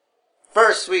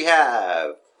 First we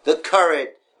have the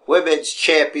current Women's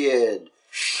Champion,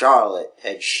 Charlotte,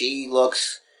 and she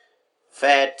looks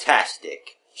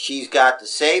fantastic. She's got the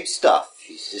same stuff.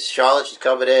 She's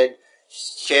coming in.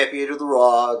 She's champion of the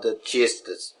Raw. She has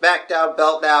the SmackDown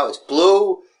belt now. It's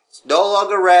blue. It's no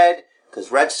longer red,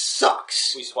 because red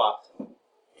sucks. We swapped.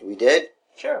 We did?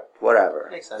 Sure. Whatever.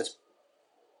 Makes sense.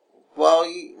 Well,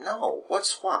 no. What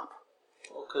swap?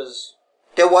 Well, because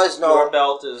there was no... Your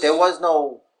belt is... There was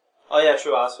no... Oh, yeah,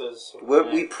 true. Asuka's...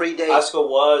 We predate... Asuka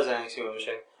was NXT Women's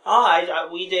Champion. Oh,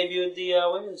 we debuted the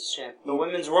the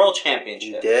Women's World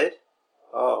Championship. You did?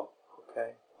 Oh,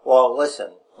 okay. Well,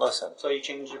 listen. So you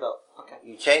changed your belt. Okay.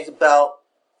 You changed the belt.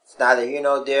 It's neither here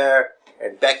nor there.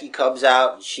 And Becky comes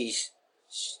out and she's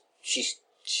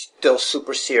still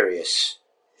super serious.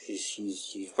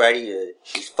 She's ready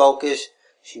she's focused.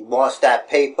 She wants that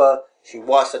paper. She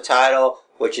wants the title,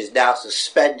 which is now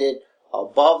suspended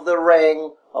above the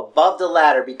ring, above the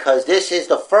ladder, because this is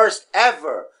the first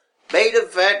ever main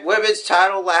event women's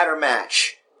title ladder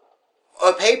match.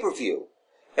 A pay-per-view.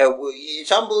 And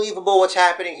it's unbelievable what's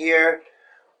happening here.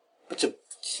 It's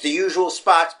the usual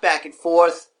spots back and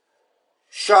forth.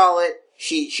 Charlotte,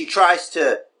 she tries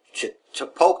to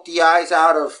poke the eyes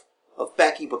out of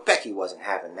Becky, but Becky wasn't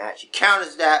having that. She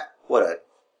counters that with a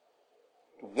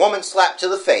woman slap to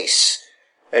the face.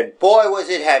 And boy was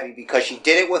it heavy because she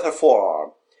did it with her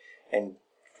forearm. And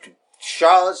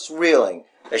Charlotte's reeling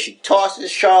as she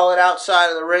tosses Charlotte outside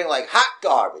of the ring like hot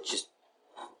garbage. Just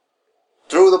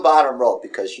through the bottom rope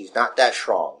because she's not that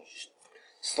strong. She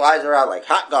slides her out like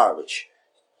hot garbage.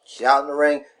 She's out in the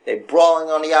ring. They're brawling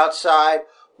on the outside.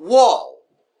 Whoa!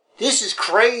 This is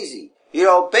crazy. You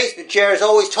know, Basement Chair is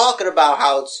always talking about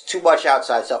how it's too much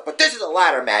outside stuff. But this is a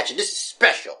ladder match and this is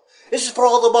special. This is for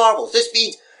all the marbles. This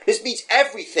means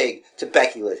everything to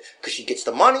Becky Lynch. Because she gets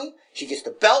the money. She gets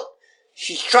the belt.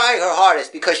 She's trying her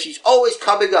hardest because she's always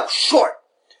coming up short.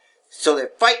 So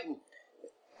they're fighting.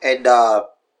 And,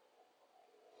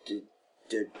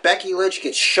 Becky Lynch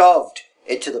gets shoved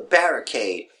into the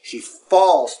barricade. She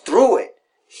falls through it.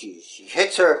 She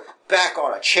hits her back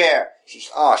on a chair.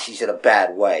 She's in a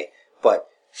bad way. But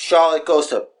Charlotte goes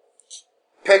to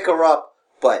pick her up,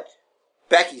 but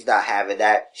Becky's not having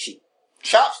that. She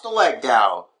chops the leg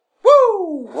down.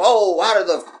 Woo! Whoa, out of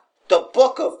the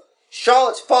book of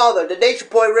Charlotte's father, the Nature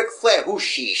Boy Ric Flair, who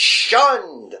she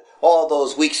shunned all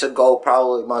those weeks ago,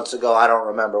 probably months ago, I don't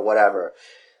remember, whatever.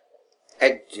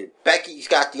 And Becky's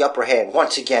got the upper hand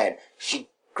once again. She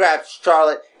grabs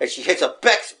Charlotte, and she hits a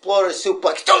Exploder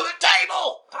suplex through the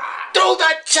table! Through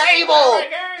the table!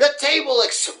 The table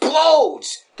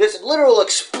explodes! There's a literal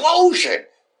explosion!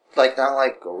 Like, not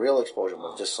like a real explosion,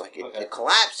 but just like it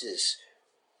collapses.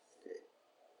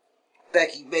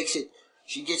 Becky makes it,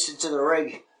 she gets into the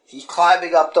ring. She's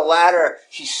climbing up the ladder.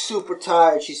 She's super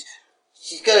tired. She's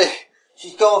going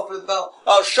for the belt.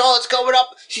 Oh, Charlotte's coming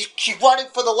up. She's running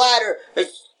for the ladder.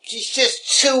 She's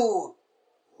just too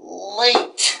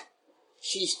late.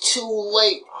 She's too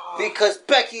late because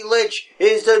Becky Lynch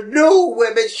is the new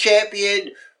women's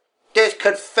champion. There's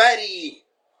confetti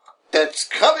that's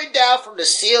coming down from the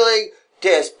ceiling.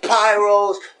 There's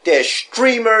pyros. There's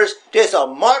streamers. There's a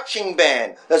marching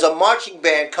band. There's a marching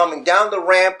band coming down the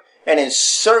ramp and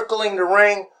encircling the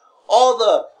ring. All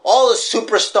the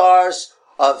superstars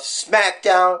of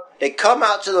SmackDown, they come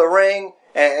out to the ring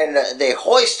and they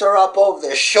hoist her up over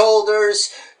their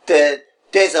shoulders.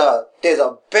 There's a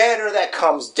banner that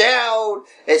comes down.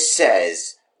 It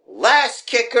says "Last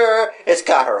Kicker." It's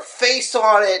got her face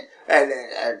on it, and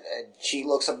she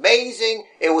looks amazing.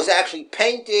 It was actually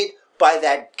painted by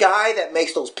that guy that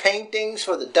makes those paintings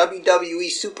for the WWE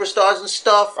superstars and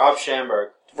stuff. Rob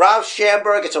Schamberg.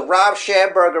 It's a Rob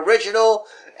Schamberg original,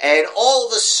 and all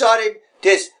of a sudden,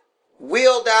 this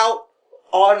wheeled out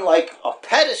on like a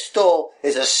pedestal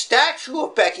is a statue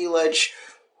of Becky Lynch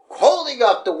holding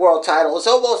up the world title. It's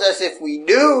almost as if we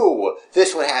knew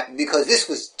this would happen because this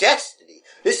was destiny.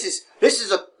 This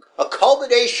is a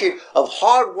culmination of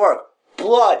hard work,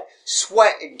 blood,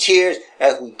 sweat, and tears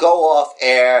as we go off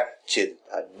air to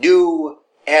a new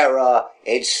era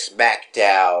in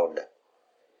SmackDown.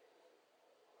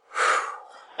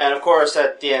 And of course,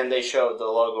 at the end, they showed the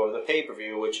logo of the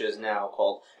pay-per-view, which is now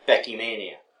called Becky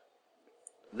Mania.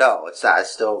 No, it's not.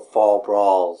 It's still Fall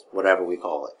Brawls, whatever we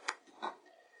call it.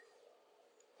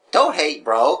 Don't hate,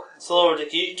 bro. It's a little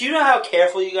ridiculous. Do you know how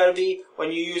careful you gotta be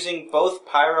when you're using both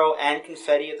pyro and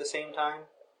confetti at the same time?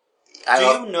 Do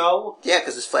you know? Yeah,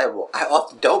 because it's flammable. I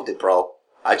often domed it, bro.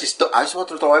 I just want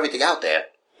to throw everything out there.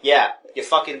 Yeah, you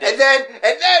fucking did. And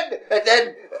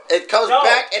then it comes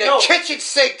back and a kitchen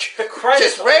sink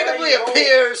just randomly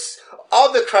appears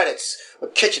on the credits. A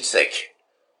kitchen sink.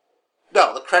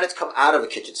 No, the credits come out of a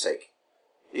kitchen sink.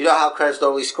 You know how credits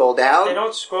normally scroll down? They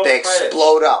don't scroll They credits.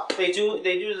 explode up. They do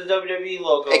the WWE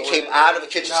logo. It came out of a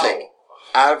kitchen sink.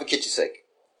 Out of a kitchen sink.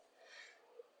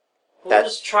 We're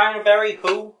just trying to bury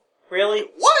who? Really?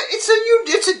 What?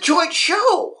 It's a joint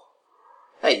show.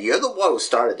 Hey, you're the one who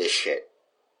started this shit.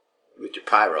 With your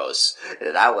pyros.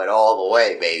 And I went all the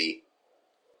way, baby.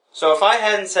 So if I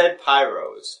hadn't said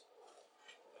pyros,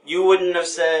 you wouldn't have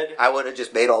said... I would have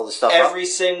just made all the stuff every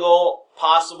single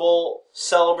possible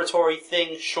celebratory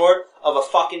thing short of a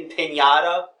fucking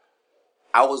piñata?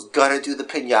 I was gonna do the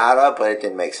piñata, but it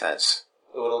didn't make sense.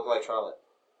 It would look like Charlotte.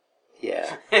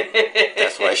 Yeah.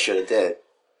 That's what I should have did.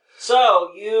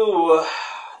 So, you,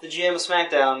 the GM of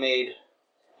SmackDown, made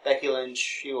Becky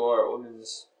Lynch your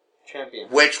women's champion.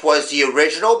 Which was the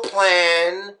original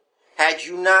plan, had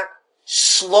you not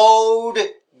slowed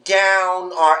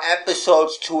down our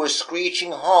episodes to a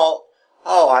screeching halt.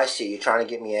 Oh, I see. You're trying to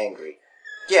get me angry.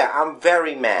 Yeah, I'm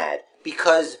very mad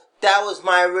because that was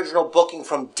my original booking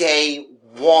from day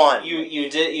one. You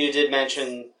did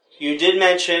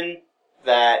mention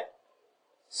that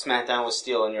SmackDown was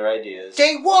stealing your ideas.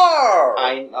 They were.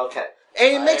 Okay.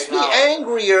 And it makes me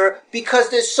angrier because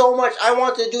there's so much I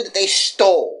wanted to do that they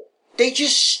stole. They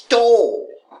just stole.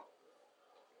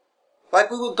 Like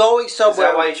we were going somewhere.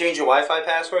 Is that why you changed your Wi-Fi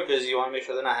password? Because you want to make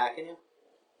sure they're not hacking you?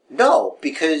 No,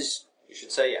 because... You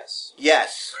should say yes.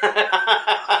 Yes.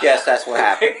 Yes, that's what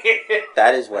happened.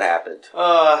 That is what happened.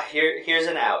 Here's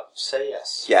an out. Say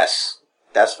yes. Yes.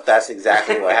 That's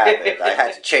exactly what happened. I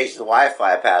had to change the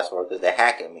Wi-Fi password because they're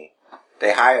hacking me.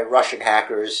 They hired Russian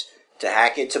hackers to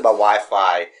hack into my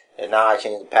Wi-Fi, and now I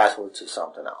changed the password to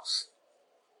something else.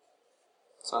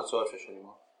 It's not Swordfish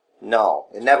anymore. No,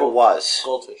 it never was.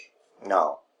 Goldfish.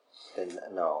 No.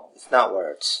 No, it's not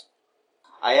words.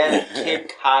 I added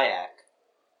Kid Kayak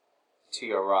to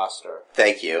your roster.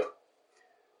 Thank you.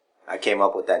 I came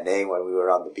up with that name when we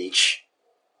were on the beach.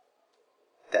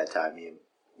 That time, me and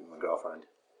my girlfriend.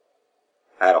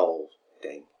 I had a whole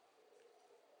thing.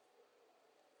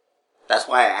 That's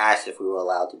why I asked if we were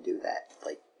allowed to do that.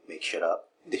 Like, make shit up.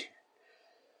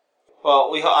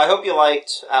 Well, I hope you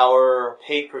liked our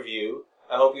pay-per-view.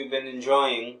 I hope you've been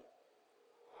enjoying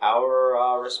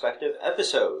our respective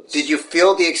episodes. Did you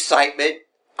feel the excitement?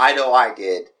 I know I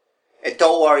did. And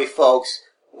don't worry, folks.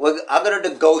 I'm going to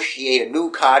negotiate a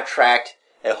new contract,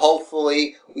 and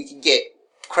hopefully we can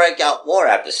crank out more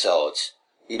episodes.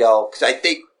 You know, because I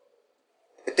think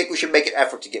think we should make an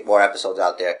effort to get more episodes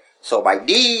out there so my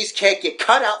knees can't get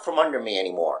cut out from under me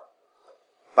anymore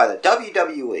by the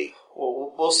WWE.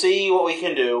 Well, we'll see what we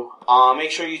can do. Make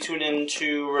sure you tune in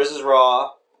to Riz's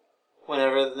Raw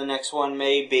whenever the next one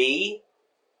may be.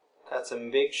 Got some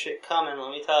big shit coming,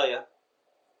 let me tell you.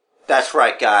 That's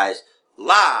right, guys.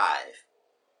 Live.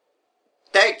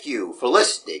 Thank you for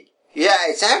listening. Yeah,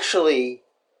 it's actually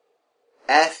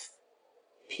FPL.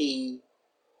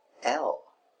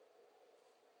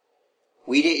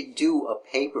 We didn't do a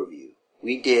pay-per-view.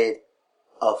 We did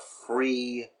a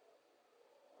free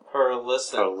per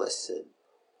listen.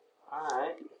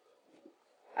 Alright.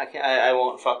 I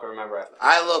won't fucking remember after.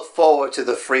 I look forward to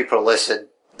the free per listen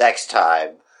next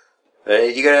time.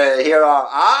 You're gonna hear our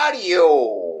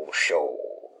audio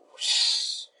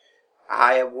shows.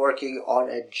 I am working on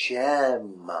a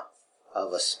gem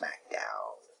of a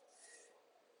SmackDown.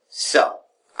 So,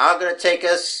 I'm gonna take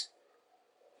us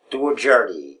through a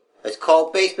journey. It's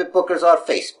called Basement Bookers on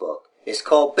Facebook. It's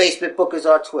called Basement Bookers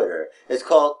on Twitter. It's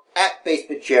called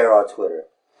 @BasementJair on Twitter.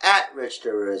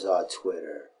 @RichTheRiz on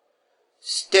Twitter.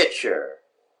 Stitcher.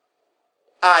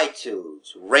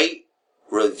 iTunes. Rate.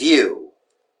 Review.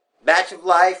 Match of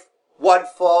Life. One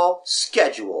fall.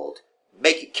 Scheduled.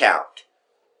 Make it count.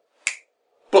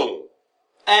 Boom.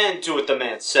 And do what the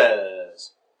man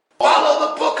says. Follow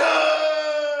the Booker!